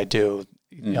 what I do,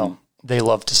 they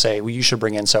love to say, well, you should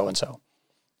bring in so-and-so,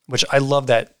 which I love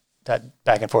that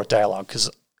back and forth dialogue because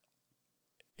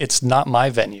it's not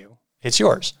my venue. It's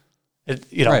yours.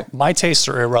 Right. My tastes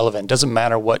are irrelevant. Doesn't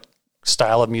matter what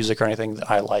style of music or anything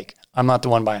that I like. I'm not the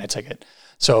one buying a ticket.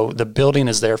 So the building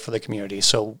is there for the community.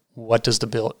 So what does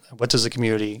the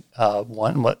community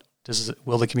want? And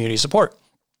will the community support?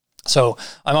 So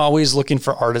I'm always looking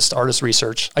for artist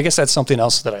research. I guess that's something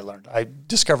else that I learned. I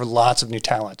discovered lots of new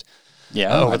talent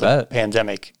over the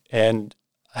pandemic. And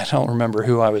I don't remember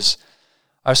who I was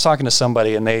talking to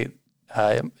somebody, and it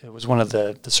was one of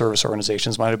the service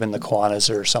organizations, might have been the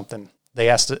Kiwanis or something. They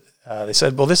asked, they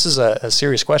said, well, this is a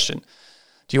serious question.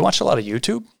 Do you watch a lot of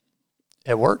YouTube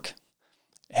at work?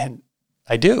 And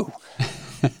I do.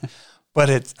 But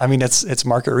it's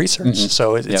market research. Mm-hmm.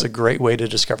 So it's a great way to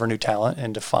discover new talent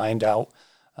and to find out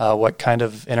what kind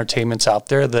of entertainment's out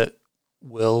there that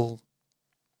will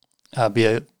be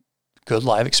a good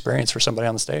live experience for somebody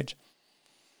on the stage.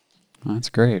 That's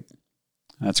great.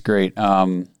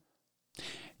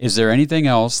 Is there anything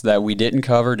else that we didn't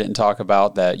cover, didn't talk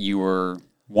about that you were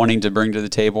wanting to bring to the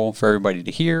table for everybody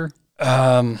to hear?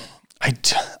 I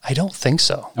don't think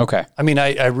so. Okay. I mean,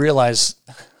 I realize,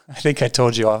 I think I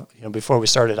told you, before we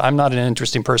started, I'm not an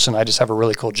interesting person. I just have a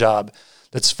really cool job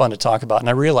that's fun to talk about. And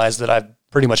I realize that I've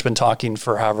pretty much been talking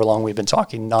for however long we've been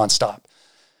talking nonstop,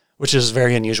 which is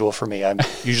very unusual for me. I'm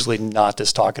usually not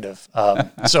this talkative.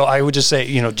 So I would just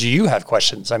say, do you have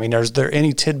questions? I mean, is there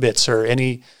any tidbits or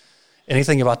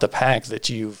anything about the PAC that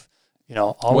you've,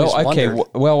 always wondered?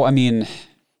 Well, I mean,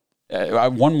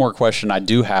 one more question I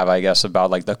do have, I guess,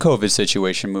 about like the COVID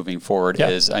situation moving forward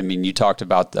is, I mean, you talked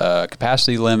about the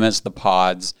capacity limits, the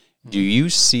pods. Do you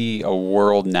see a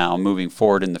world now moving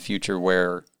forward in the future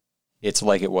where it's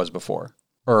like it was before?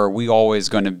 Or are we always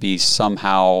going to be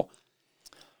somehow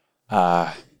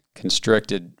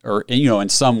constricted or, in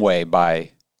some way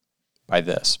by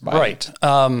this? Right.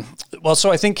 Well,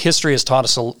 so I think history has taught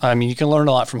us, you can learn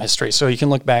a lot from history. So you can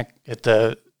look back at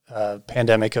the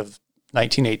pandemic of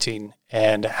 1918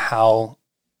 and how,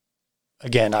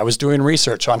 again, I was doing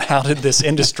research on how did this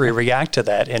industry react to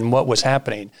that and what was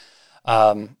happening.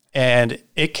 And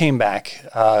it came back,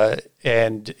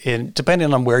 and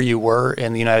depending on where you were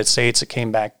in the United States, it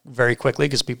came back very quickly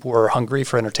because people were hungry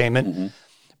for entertainment. Mm-hmm.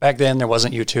 Back then, there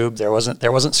wasn't YouTube,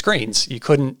 there wasn't screens. You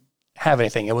couldn't have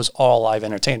anything. It was all live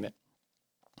entertainment.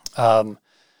 And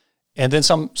then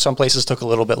some places took a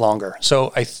little bit longer.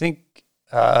 So I think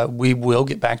we will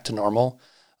get back to normal.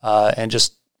 And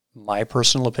just my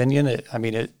personal opinion,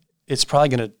 it's probably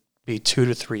going to be 2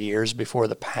 to 3 years before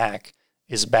the PAC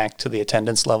is back to the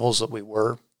attendance levels that we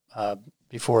were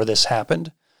before this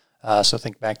happened. So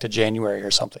think back to January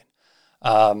or something,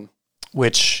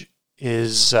 which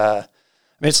is,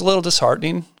 it's a little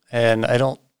disheartening, and I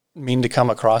don't mean to come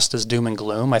across as doom and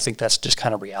gloom. I think that's just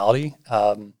kind of reality.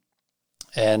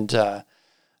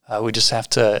 We just have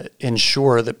to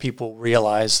ensure that people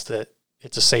realize that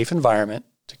it's a safe environment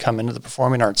to come into the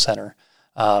Performing Arts Center.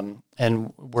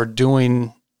 And we're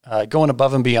going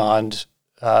above and beyond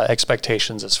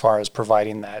expectations as far as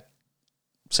providing that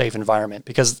safe environment,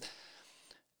 because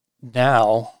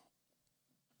now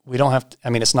we don't have to,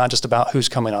 it's not just about who's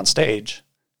coming on stage.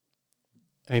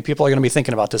 People are going to be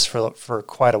thinking about this for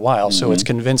quite a while. Mm-hmm. So it's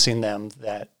convincing them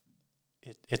that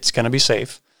it's going to be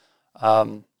safe.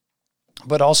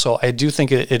 But also I do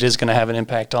think it is going to have an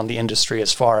impact on the industry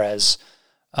as far as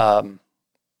the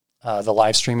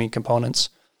live streaming components.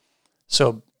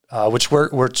 So, which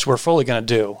we're fully going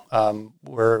to do.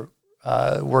 We're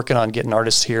working on getting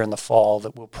artists here in the fall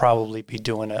that will probably be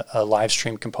doing a live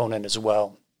stream component as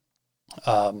well.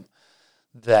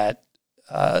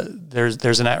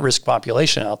 There's an at-risk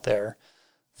population out there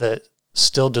that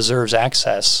still deserves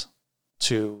access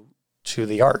to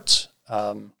the arts.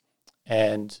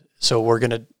 And so we're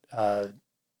going to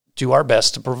do our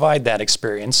best to provide that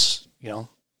experience,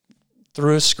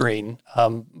 through a screen.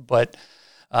 But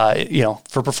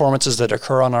for performances that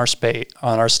occur on our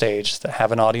stage that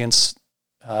have an audience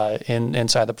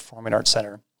inside the Performing Arts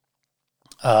Center,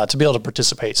 to be able to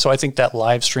participate. So I think that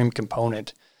live stream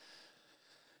component,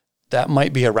 that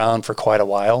might be around for quite a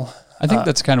while. I think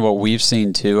that's kind of what we've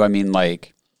seen too.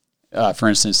 For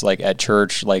instance, like at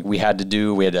church, like we had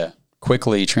to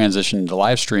quickly transition to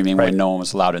live streaming when no one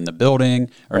was allowed in the building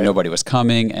or nobody was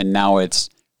coming. And now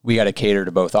we got to cater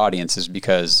to both audiences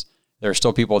because there are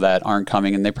still people that aren't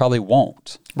coming and they probably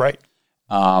won't. Right.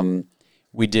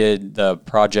 We did the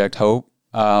Project Hope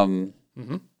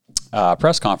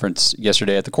press conference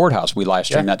yesterday at the courthouse. We live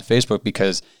streamed that to Facebook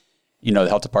because the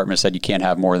health department said you can't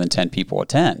have more than 10 people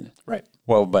attend. Right.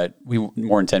 Well, but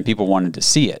more than 10 people wanted to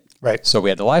see it. Right. So we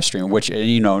had to live stream, which,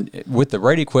 with the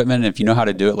right equipment, if you know how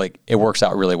to do it, like it works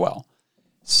out really well.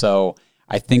 So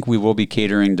I think we will be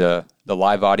catering to the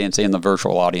live audience and the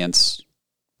virtual audience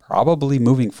probably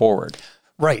moving forward.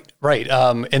 Right.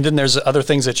 And then there's other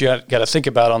things that you got to think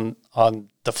about on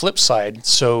the flip side.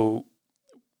 So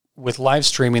with live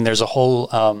streaming, there's a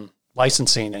whole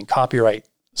licensing and copyright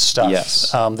stuff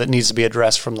Yes. that needs to be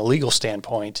addressed from the legal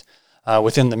standpoint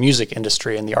within the music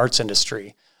industry and the arts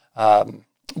industry.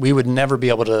 We would never be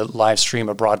able to live stream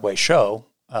a Broadway show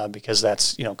because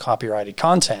that's, copyrighted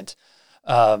content,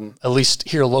 at least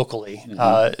here locally.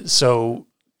 So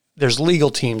there's legal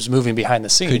teams moving behind the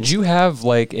scenes. Could you have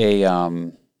like a,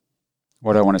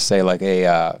 what do I want to say? Like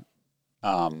a,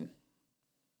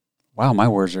 wow, my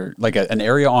words are like an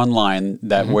area online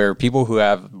that where people who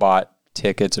have bought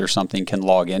tickets or something can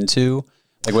log into,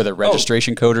 like with a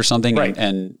registration code or something, right.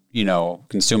 and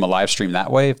consume a live stream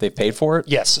that way if they paid for it?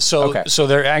 Yes. So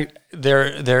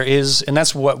there is, and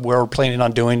that's what we're planning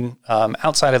on doing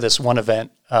outside of this one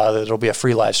event. That'll be a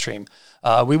free live stream.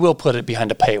 We will put it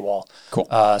behind a paywall, Cool.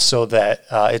 So that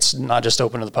it's not just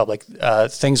open to the public.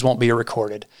 Things won't be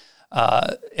recorded,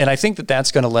 and I think that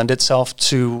that's going to lend itself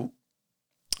to.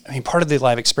 I mean, part of the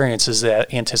live experience is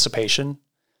that anticipation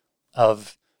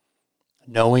of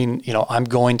knowing, I'm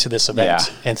going to this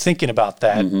event and thinking about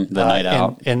that the night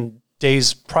out. And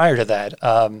days prior to that,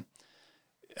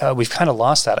 we've kind of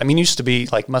lost that. I mean, it used to be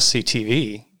like must-see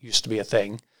TV used to be a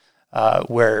thing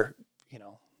where,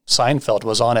 Seinfeld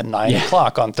was on at 9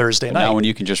 o'clock on Thursday night. Now when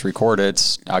you can just record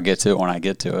it, I'll get to it when I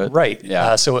get to it. Right.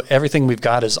 Yeah. So everything we've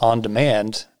got is on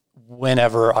demand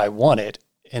whenever I want it,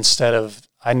 instead of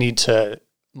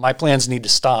my plans need to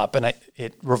stop, and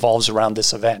it revolves around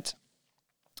this event.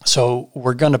 So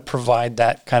we're going to provide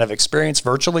that kind of experience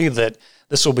virtually, that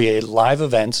this will be a live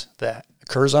event that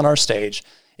occurs on our stage.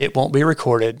 It won't be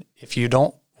recorded. If you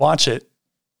don't watch it,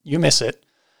 you miss it.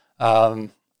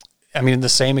 The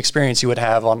same experience you would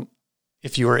have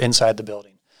if you were inside the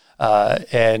building.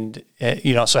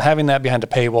 So having that behind a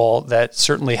paywall, that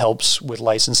certainly helps with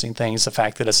licensing things. The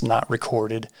fact that it's not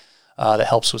recorded, that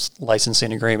helps with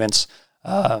licensing agreements.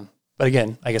 But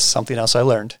again, I guess something else I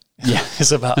learned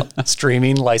is about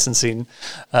streaming licensing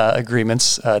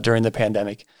agreements during the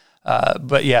pandemic.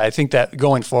 I think that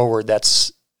going forward,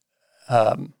 that's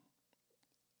going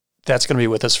to be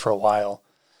with us for a while.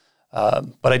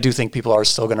 But I do think people are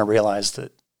still going to realize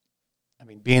that,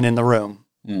 being in the room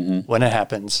when it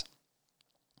happens,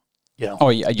 Oh,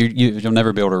 yeah, you'll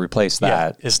never be able to replace that.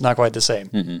 Yeah, it's not quite the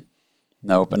same.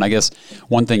 Nope. And I guess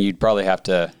one thing you probably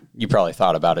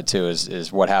thought about it too,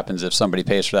 is what happens if somebody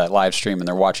pays for that live stream and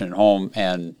they're watching at home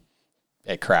and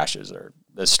it crashes, or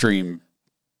the stream,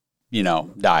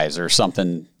 dies, or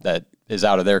something that is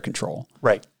out of their control.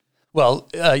 Right. Well,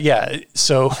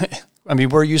 So,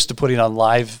 we're used to putting on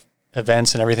live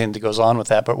events and everything that goes on with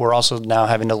that, but we're also now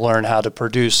having to learn how to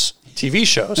produce TV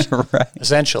shows, right.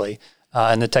 essentially,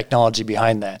 and the technology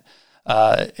behind that.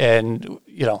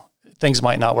 Things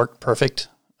might not work perfect.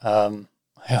 I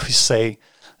always say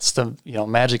it's the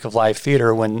magic of live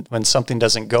theater. When something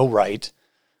doesn't go right,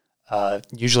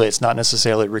 usually it's not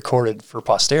necessarily recorded for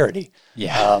posterity.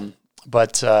 Yeah.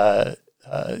 Things are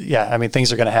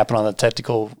going to happen on the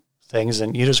technical things,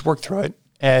 and you just work through it.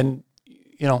 And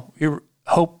you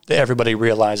hope that everybody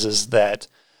realizes that.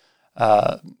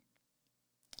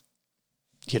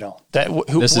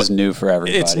 This is new for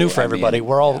everybody. It's new for everybody.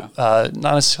 We're all not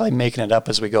necessarily making it up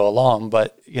as we go along,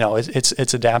 but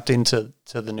it's adapting to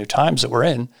the new times that we're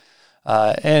in,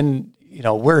 and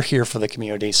we're here for the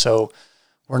community. So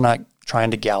we're not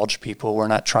trying to gouge people. We're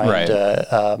not trying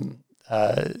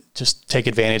to just take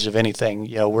advantage of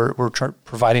anything. We're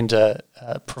providing to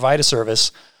provide a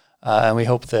service, and we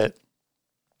hope that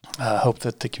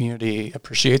the community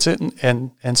appreciates it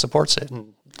and supports it,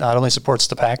 and not only supports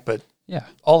the PAC, but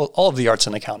all of the arts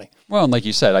in the county. Well, and like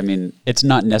you said, it's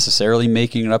not necessarily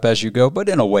making it up as you go, but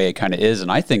in a way it kind of is. And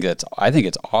I think it's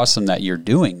awesome that you're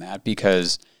doing that,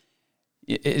 because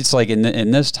it's like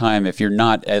in this time, if you're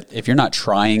not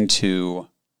trying to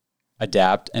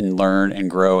adapt and learn and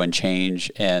grow and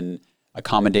change and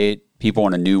accommodate people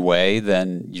in a new way,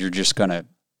 then you're gonna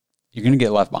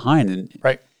get left behind, and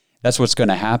right. That's what's going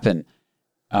to happen.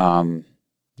 So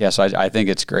I think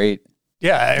it's great.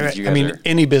 Yeah,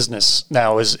 any business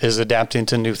now is adapting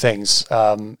to new things,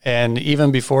 and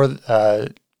even before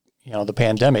the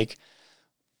pandemic,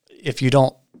 if you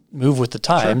don't move with the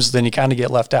times, then you kind of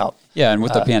get left out. Yeah, and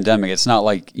with the pandemic, it's not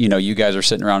like you guys are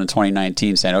sitting around in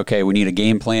 2019 saying, "Okay, we need a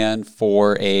game plan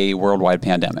for a worldwide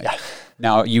pandemic." Yeah.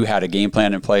 Now, you had a game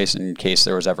plan in place in case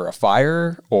there was ever a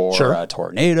fire or a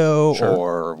tornado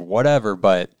or whatever,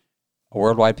 but a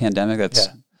worldwide pandemic, that's...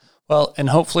 Yeah. Well, and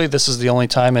hopefully this is the only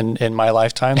time in my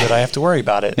lifetime that I have to worry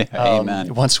about it.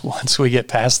 Amen. Once we get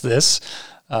past this,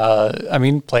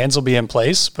 plans will be in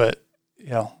place, but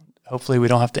hopefully we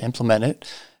don't have to implement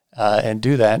it and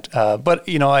do that. But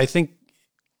I think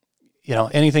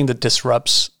anything that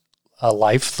disrupts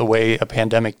life the way a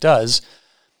pandemic does,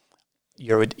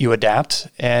 you adapt,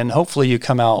 and hopefully you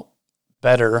come out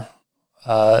better,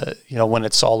 when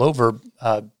it's all over,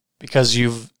 because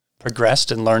you've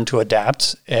progressed and learned to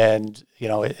adapt, and,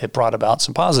 it brought about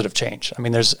some positive change. I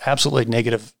mean, there's absolutely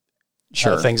negative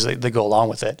things that go along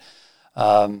with it.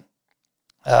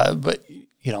 But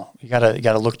you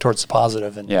gotta look towards the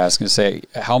positive. And I was going to say,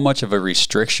 how much of a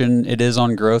restriction it is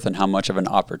on growth and how much of an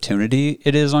opportunity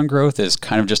it is on growth is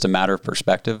kind of just a matter of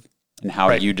perspective and how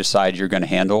you decide you're going to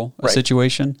handle a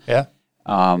situation. Yeah.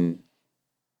 And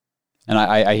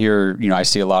I hear, I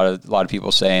see a lot of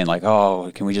people saying like,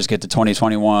 oh, can we just get to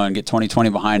 2021, get 2020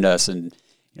 behind us? And,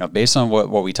 based on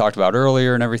what we talked about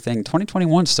earlier and everything,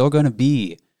 2021 is still going to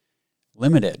be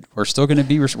limited. We're still going to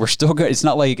be, we're still good. It's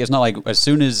not like as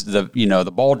soon as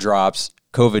the ball drops,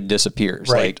 COVID disappears.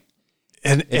 Right.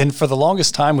 And for the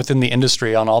longest time within the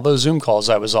industry, on all those Zoom calls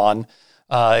I was on,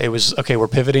 it was, okay, we're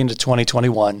pivoting to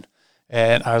 2021.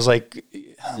 And I was like,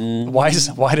 why does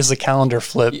the calendar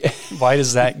flip? Why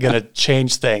is that going to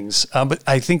change things? But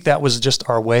I think that was just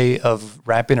our way of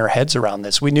wrapping our heads around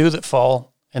this. We knew that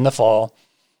in the fall,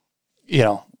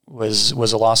 was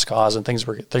a lost cause, and things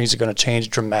are going to change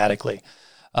dramatically.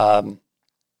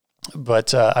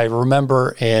 But I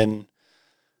remember in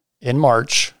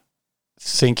March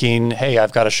thinking, hey,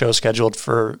 I've got a show scheduled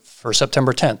for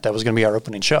September 10th. That was going to be our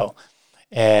opening show.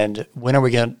 And when are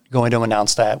we going to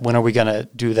announce that? When are we going to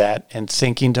do that? And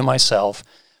thinking to myself,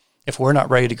 if we're not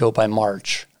ready to go by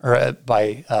March or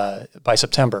by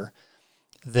September,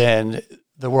 then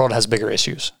the world has bigger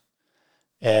issues.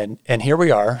 And here we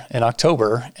are in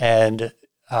October, and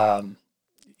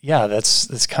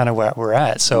that's kind of where we're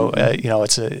at. So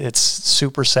it's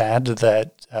super sad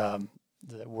that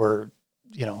that we're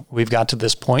we've got to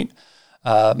this point.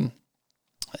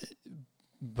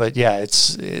 But yeah,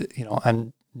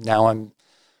 I'm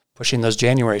pushing those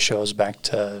January shows back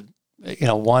to,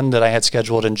 one that I had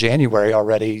scheduled in January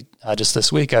already. Just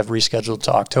this week, I've rescheduled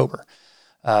to October,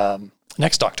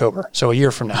 next October. So a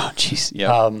year from now. Oh, jeez.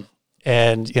 Yeah.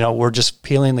 And we're just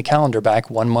peeling the calendar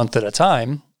back 1 month at a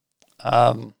time.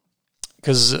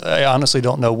 Because I honestly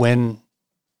don't know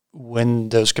when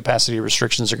those capacity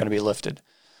restrictions are going to be lifted.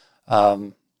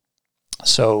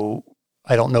 So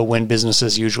I don't know when business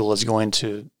as usual is going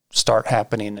to start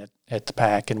happening at the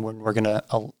PAC, and when we're going to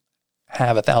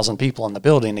have 1,000 people in the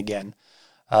building again.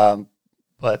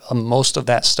 But most of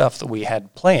that stuff that we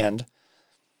had planned,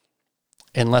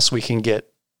 unless we can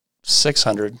get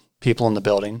 600 people in the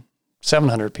building,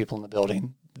 700 people in the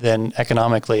building, then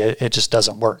economically it just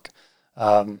doesn't work.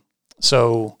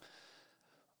 So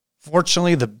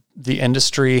fortunately, the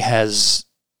industry has,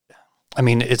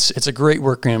 it's a great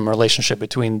working relationship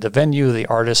between the venue, the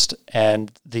artist,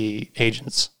 and the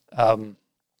agents.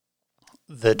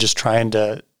 That just trying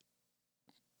to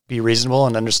be reasonable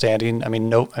and understanding.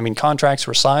 Contracts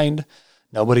were signed.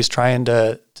 Nobody's trying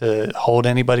to hold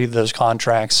anybody to those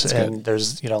contracts. That's and good.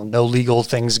 There's, no legal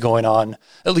things going on,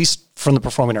 at least from the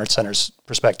Performing Arts Center's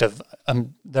perspective.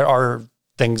 There are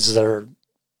things that are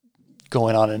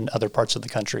going on in other parts of the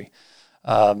country.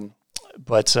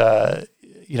 But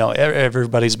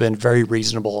everybody's been very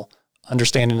reasonable,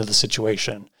 understanding of the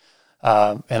situation.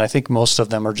 And I think most of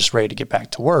them are just ready to get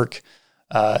back to work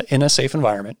in a safe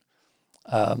environment.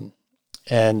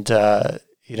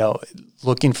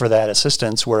 Looking for that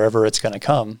assistance wherever it's going to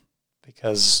come,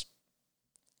 because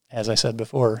as I said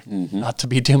before, not to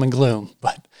be doom and gloom,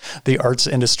 but the arts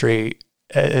industry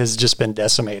has just been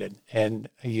decimated, and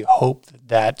you hope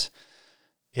that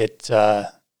it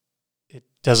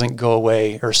doesn't go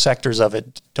away, or sectors of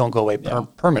it don't go away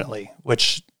permanently,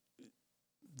 which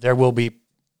there will be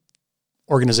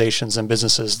organizations and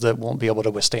businesses that won't be able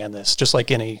to withstand this, just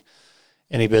like any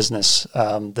business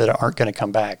that aren't going to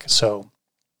come back. So,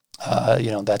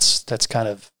 that's kind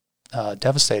of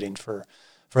devastating for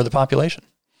the population.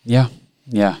 Yeah,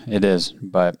 it is.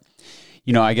 But,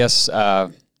 I guess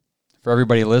for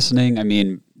everybody listening,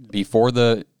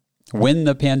 when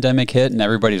the pandemic hit and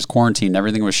everybody was quarantined,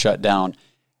 everything was shut down,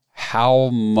 how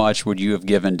much would you have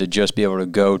given to just be able to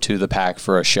go to the PAC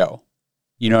for a show?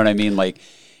 You know what I mean? Like,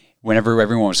 whenever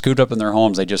everyone was scooped up in their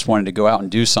homes, they just wanted to go out and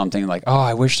do something like, oh,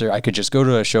 I wish I could just go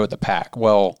to a show at the PAC.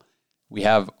 Well, we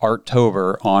have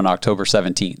Arttober on October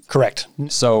 17th. Correct.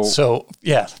 So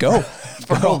yeah, go.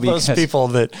 For all those people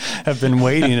that have been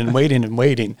waiting and waiting and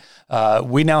waiting,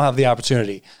 we now have the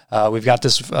opportunity. We've got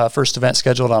this first event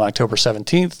scheduled on October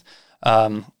 17th.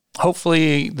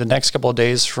 Hopefully the next couple of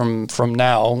days from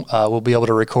now, we'll be able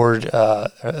to record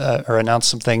or announce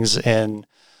some things in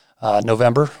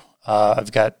November.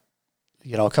 I've got,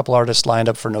 a couple artists lined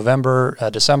up for November,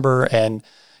 December, and,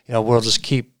 we'll just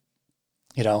keep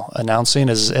announcing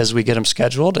as we get them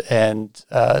scheduled, and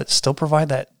still provide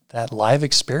that live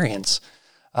experience.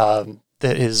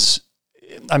 That is,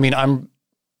 I mean, I'm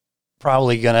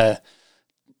probably gonna,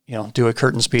 do a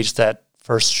curtain speech that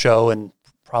first show, and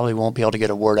probably won't be able to get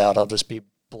a word out. I'll just be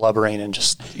blubbering and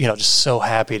just so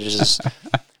happy to just,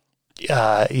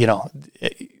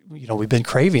 we've been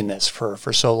craving this for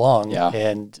so long,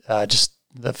 and just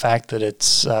the fact that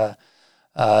it's,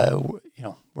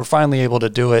 we're finally able to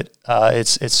do it.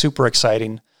 It's super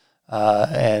exciting.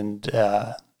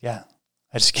 I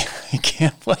just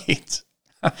can't wait.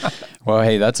 Well,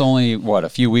 hey, that's only a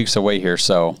few weeks away here.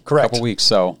 So correct. A couple weeks.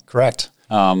 So correct.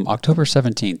 October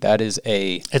 17th, that is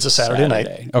it's a Saturday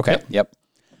night. Okay. Yep.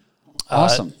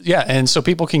 Awesome. And so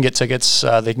people can get tickets.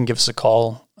 They can give us a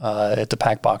call at the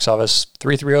PAC box office,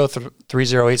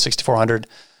 330-308-6400.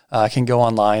 Can go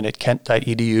online at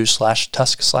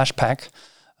kent.edu/tusk/PAC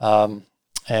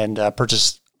and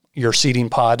purchase your seating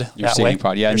pod. Your seating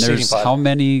pod. Yeah. And there's how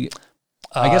many,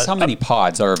 how many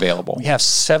pods are available? We have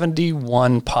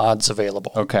 71 pods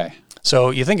available. Okay.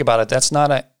 So you think about it, that's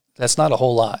not a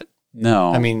whole lot.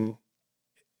 No. I mean,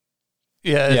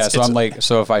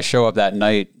 so if I show up that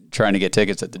night trying to get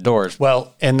tickets at the doors.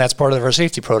 Well, and that's part of our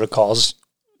safety protocols.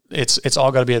 It's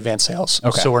all got to be advanced sales.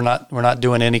 Okay. So we're not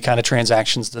doing any kind of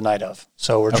transactions the night of.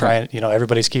 So we're trying,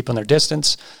 everybody's keeping their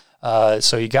distance.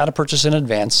 So you got to purchase in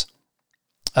advance.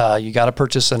 You got to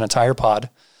purchase an entire pod.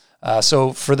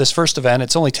 So for this first event,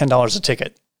 it's only $10 a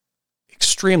ticket.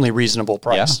 Extremely reasonable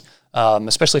price. Yeah.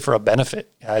 Especially for a benefit.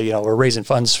 We're raising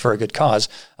funds for a good cause.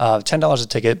 $10 a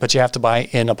ticket, but you have to buy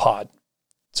in a pod.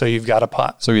 So you've got a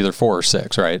pod. So either 4 or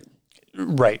 6, right?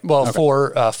 Right. Well,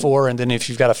 okay. four, and then if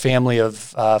you've got a family of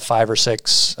 5 or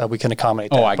 6, we can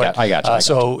accommodate that. Oh, I got you.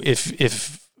 So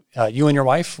if you and your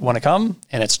wife want to come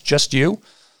and it's just you,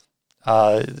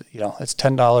 it's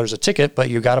 $10 a ticket, but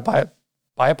you got to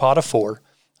buy a pod of 4,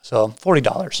 so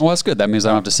 $40. Well, that's good. That means I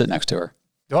don't have to sit next to her.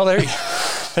 Well, there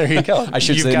you go. I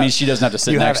should say it means she doesn't have to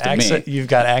sit next to me. You've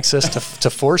got access to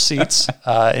 4 seats,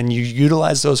 and you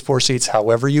utilize those 4 seats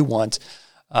however you want.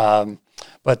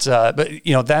 But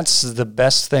that's the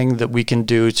best thing that we can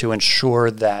do to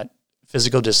ensure that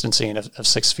physical distancing of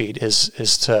 6 feet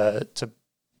is to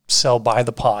sell by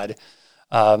the pod.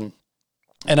 My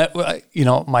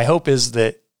hope is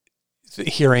that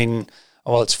hearing,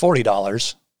 it's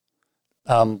 $40,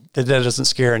 that doesn't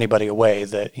scare anybody away,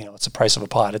 that, it's the price of a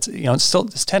pod. It's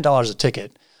 $10 a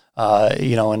ticket.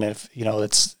 And if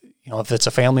it's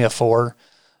a family of 4,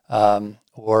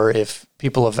 or if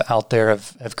people out there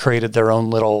have created their own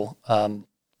little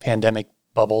pandemic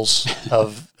bubbles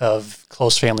of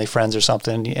close family friends or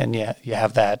something, and you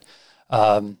have that.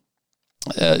 So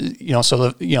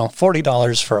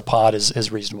 $40 for a pod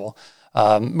is reasonable.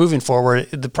 Moving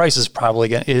forward, the price is probably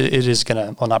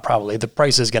the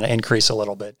price is going to increase a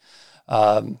little bit.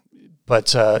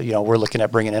 But we're looking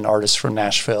at bringing in artists from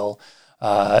Nashville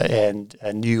and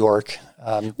New York.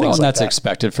 And that's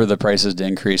expected for the prices to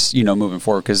increase, moving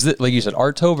forward. Because like you said,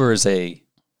 Artober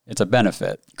it's a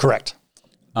benefit. Correct.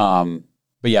 So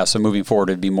moving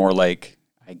forward, it'd be more like,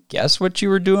 I guess, what you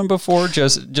were doing before,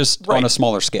 just right. On a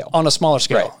smaller scale. On a smaller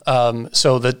scale. Right.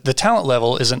 So the talent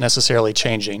level isn't necessarily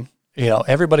changing.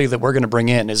 Everybody that we're going to bring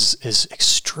in is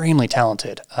extremely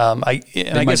talented.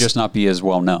 They might just not be as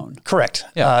well known. Correct.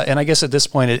 Yeah. And I guess at this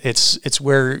point, it's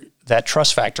where that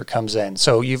trust factor comes in.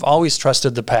 So you've always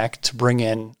trusted the PAC to bring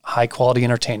in high quality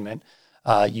entertainment.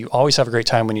 You always have a great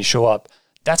time when you show up.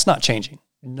 That's not changing.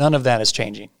 None of that is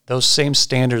changing. Those same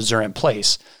standards are in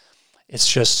place.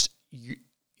 It's just,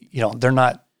 they're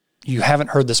not, you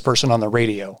haven't heard this person on the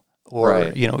radio, or,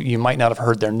 right. You might not have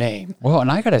heard their name. Well,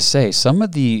 and I got to say, some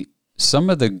of the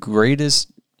greatest,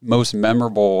 most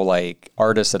memorable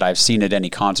artists that I've seen at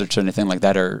any concerts or anything like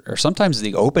that are sometimes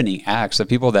the opening acts of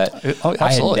people that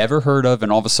I had never heard of,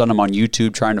 and all of a sudden I'm on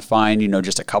YouTube trying to find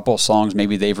just a couple of songs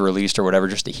maybe they've released or whatever,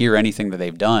 just to hear anything that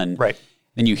they've done. Right.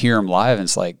 Then you hear them live and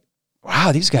it's like,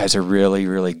 wow, these guys are really,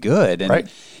 really good. And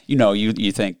right.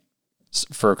 You think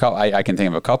for a couple, I can think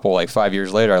of a couple 5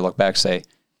 years later, I look back and say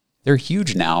they're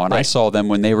huge now, and right. I saw them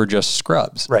when they were just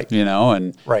scrubs. Right.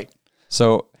 And right.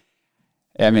 So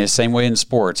I mean, the same way in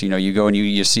sports, you go and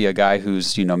you see a guy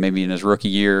who's, maybe in his rookie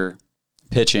year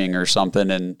pitching or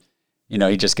something, and,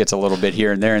 he just gets a little bit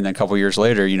here and there. And then a couple of years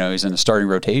later, he's in a starting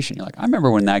rotation. You're like, I remember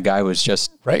when that guy was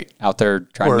just right out there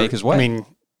trying to make his way. I mean,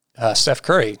 Steph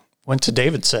Curry went to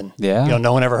Davidson. Yeah.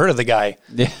 No one ever heard of the guy.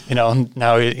 Yeah. Now,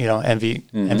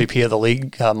 MVP of the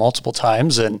league multiple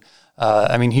times. And,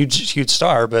 huge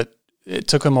star, but it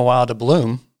took him a while to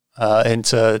bloom.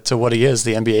 into what he is,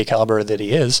 the NBA caliber that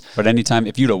he is. But anytime,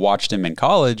 if you'd have watched him in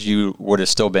college, you would have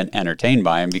still been entertained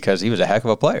by him because he was a heck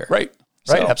of a player. Right.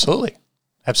 Right. Absolutely.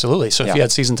 So if you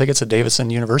had season tickets at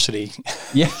Davidson University,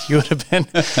 you would have been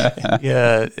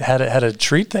had a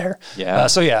treat there. Yeah.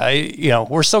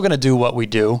 We're still going to do what we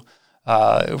do.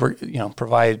 We're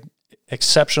provide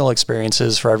exceptional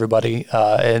experiences for everybody,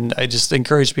 and I just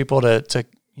encourage people to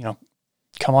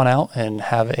come on out and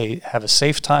have a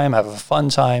safe time, have a fun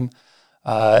time,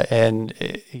 and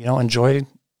enjoy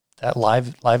that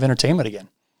live entertainment again.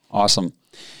 Awesome.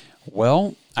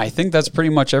 Well, I think that's pretty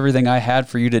much everything I had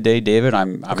for you today, David.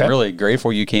 I'm really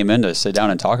grateful you came in to sit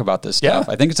down and talk about this stuff.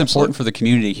 I think it's important for the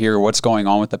community to hear what's going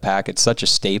on with the PAC. It's such a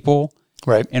staple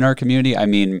in our community. I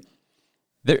mean,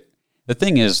 the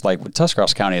thing is, like with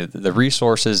Tuscarawas County, the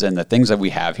resources and the things that we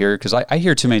have here, because I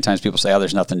hear too many times people say,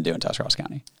 there's nothing to do in Tuscarawas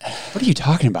County. What are you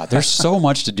talking about? There's so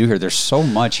much to do here. There's so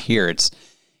much here.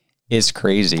 It's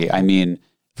crazy. I mean,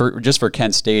 for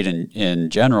Kent State in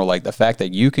general, like the fact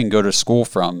that you can go to school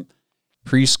from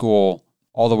preschool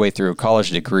all the way through college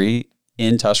degree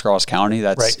in Tuscarawas County,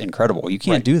 that's incredible. You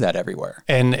can't do that everywhere.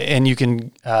 And you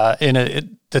can,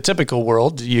 in the typical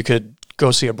world, you could go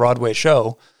see a Broadway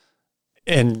show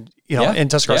in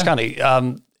Tuscarawas County.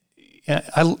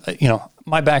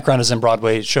 My background is in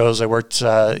Broadway shows. I worked,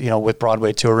 with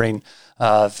Broadway touring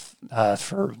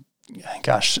for,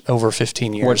 over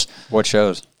 15 years. What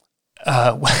shows?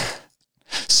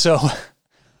 So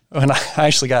when I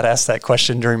actually got asked that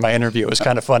question during my interview, it was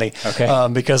kind of funny.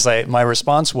 Because my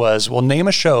response was, well, name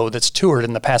a show that's toured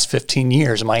in the past 15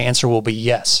 years. And my answer will be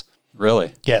yes.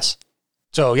 Really? Yes.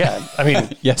 So, yeah, I mean,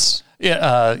 yes.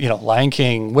 Yeah, Lion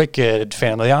King, Wicked,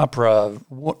 Phantom of the Opera,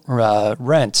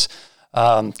 Rent,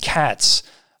 Cats,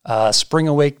 Spring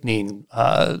Awakening,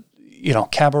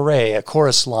 Cabaret, A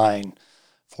Chorus Line,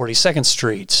 42nd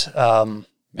Street.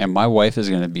 And my wife is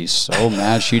going to be so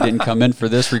mad she didn't come in for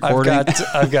this recording.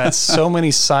 I've got so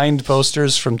many signed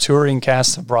posters from touring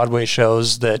casts of Broadway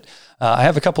shows that I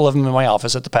have a couple of them in my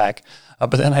office at the PAC,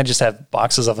 but then I just have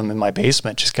boxes of them in my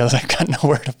basement just because I've got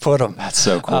nowhere to put them. That's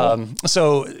so cool.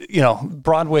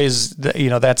 Broadway's,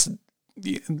 that's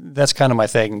kind of my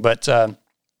thing. But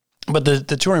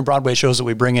the touring Broadway shows that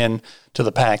we bring in to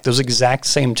the PAC, those exact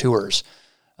same tours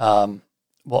will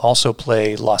also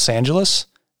play Los Angeles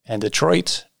and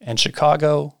Detroit and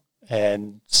Chicago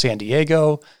and San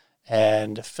Diego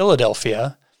and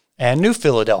Philadelphia and New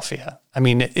Philadelphia. I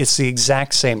mean, it's the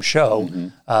exact same show.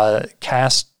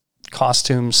 Cast,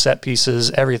 costumes, set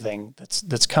pieces, everything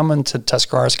that's coming to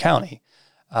Tuscarawas County.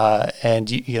 And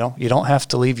you don't have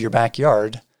to leave your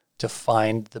backyard to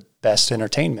find the best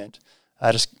entertainment.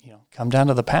 Just come down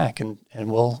to the PAC and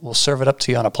we'll serve it up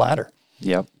to you on a platter.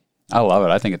 Yep. I love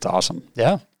it. I think it's awesome.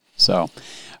 Yeah. So,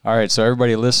 all right. So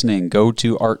everybody listening, go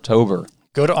to Arttober.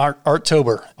 Go to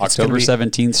Arttober. October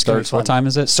 17th starts. What time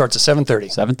is it? Starts at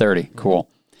 7:30. 7:30. Cool.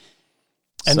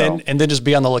 And then just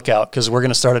be on the lookout because we're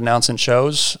going to start announcing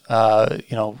shows.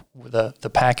 The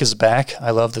PAC is back.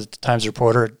 I love that the Times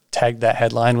Reporter tagged that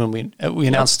headline when we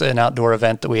announced an outdoor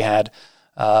event that we had,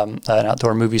 an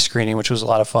outdoor movie screening, which was a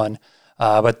lot of fun.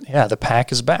 But yeah, the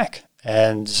PAC is back,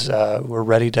 and we're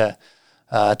ready to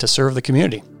serve the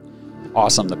community.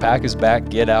 Awesome. The PAC is back.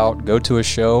 Get out. Go to a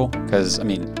show because, I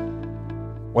mean,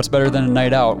 what's better than a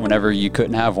night out whenever you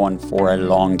couldn't have one for a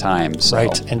long time? So,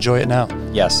 right. Enjoy it now.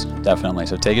 Yes, definitely.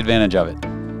 So take advantage of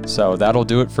it. So that'll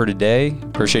do it for today.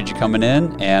 Appreciate you coming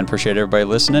in and appreciate everybody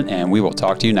listening, and we will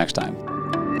talk to you next time.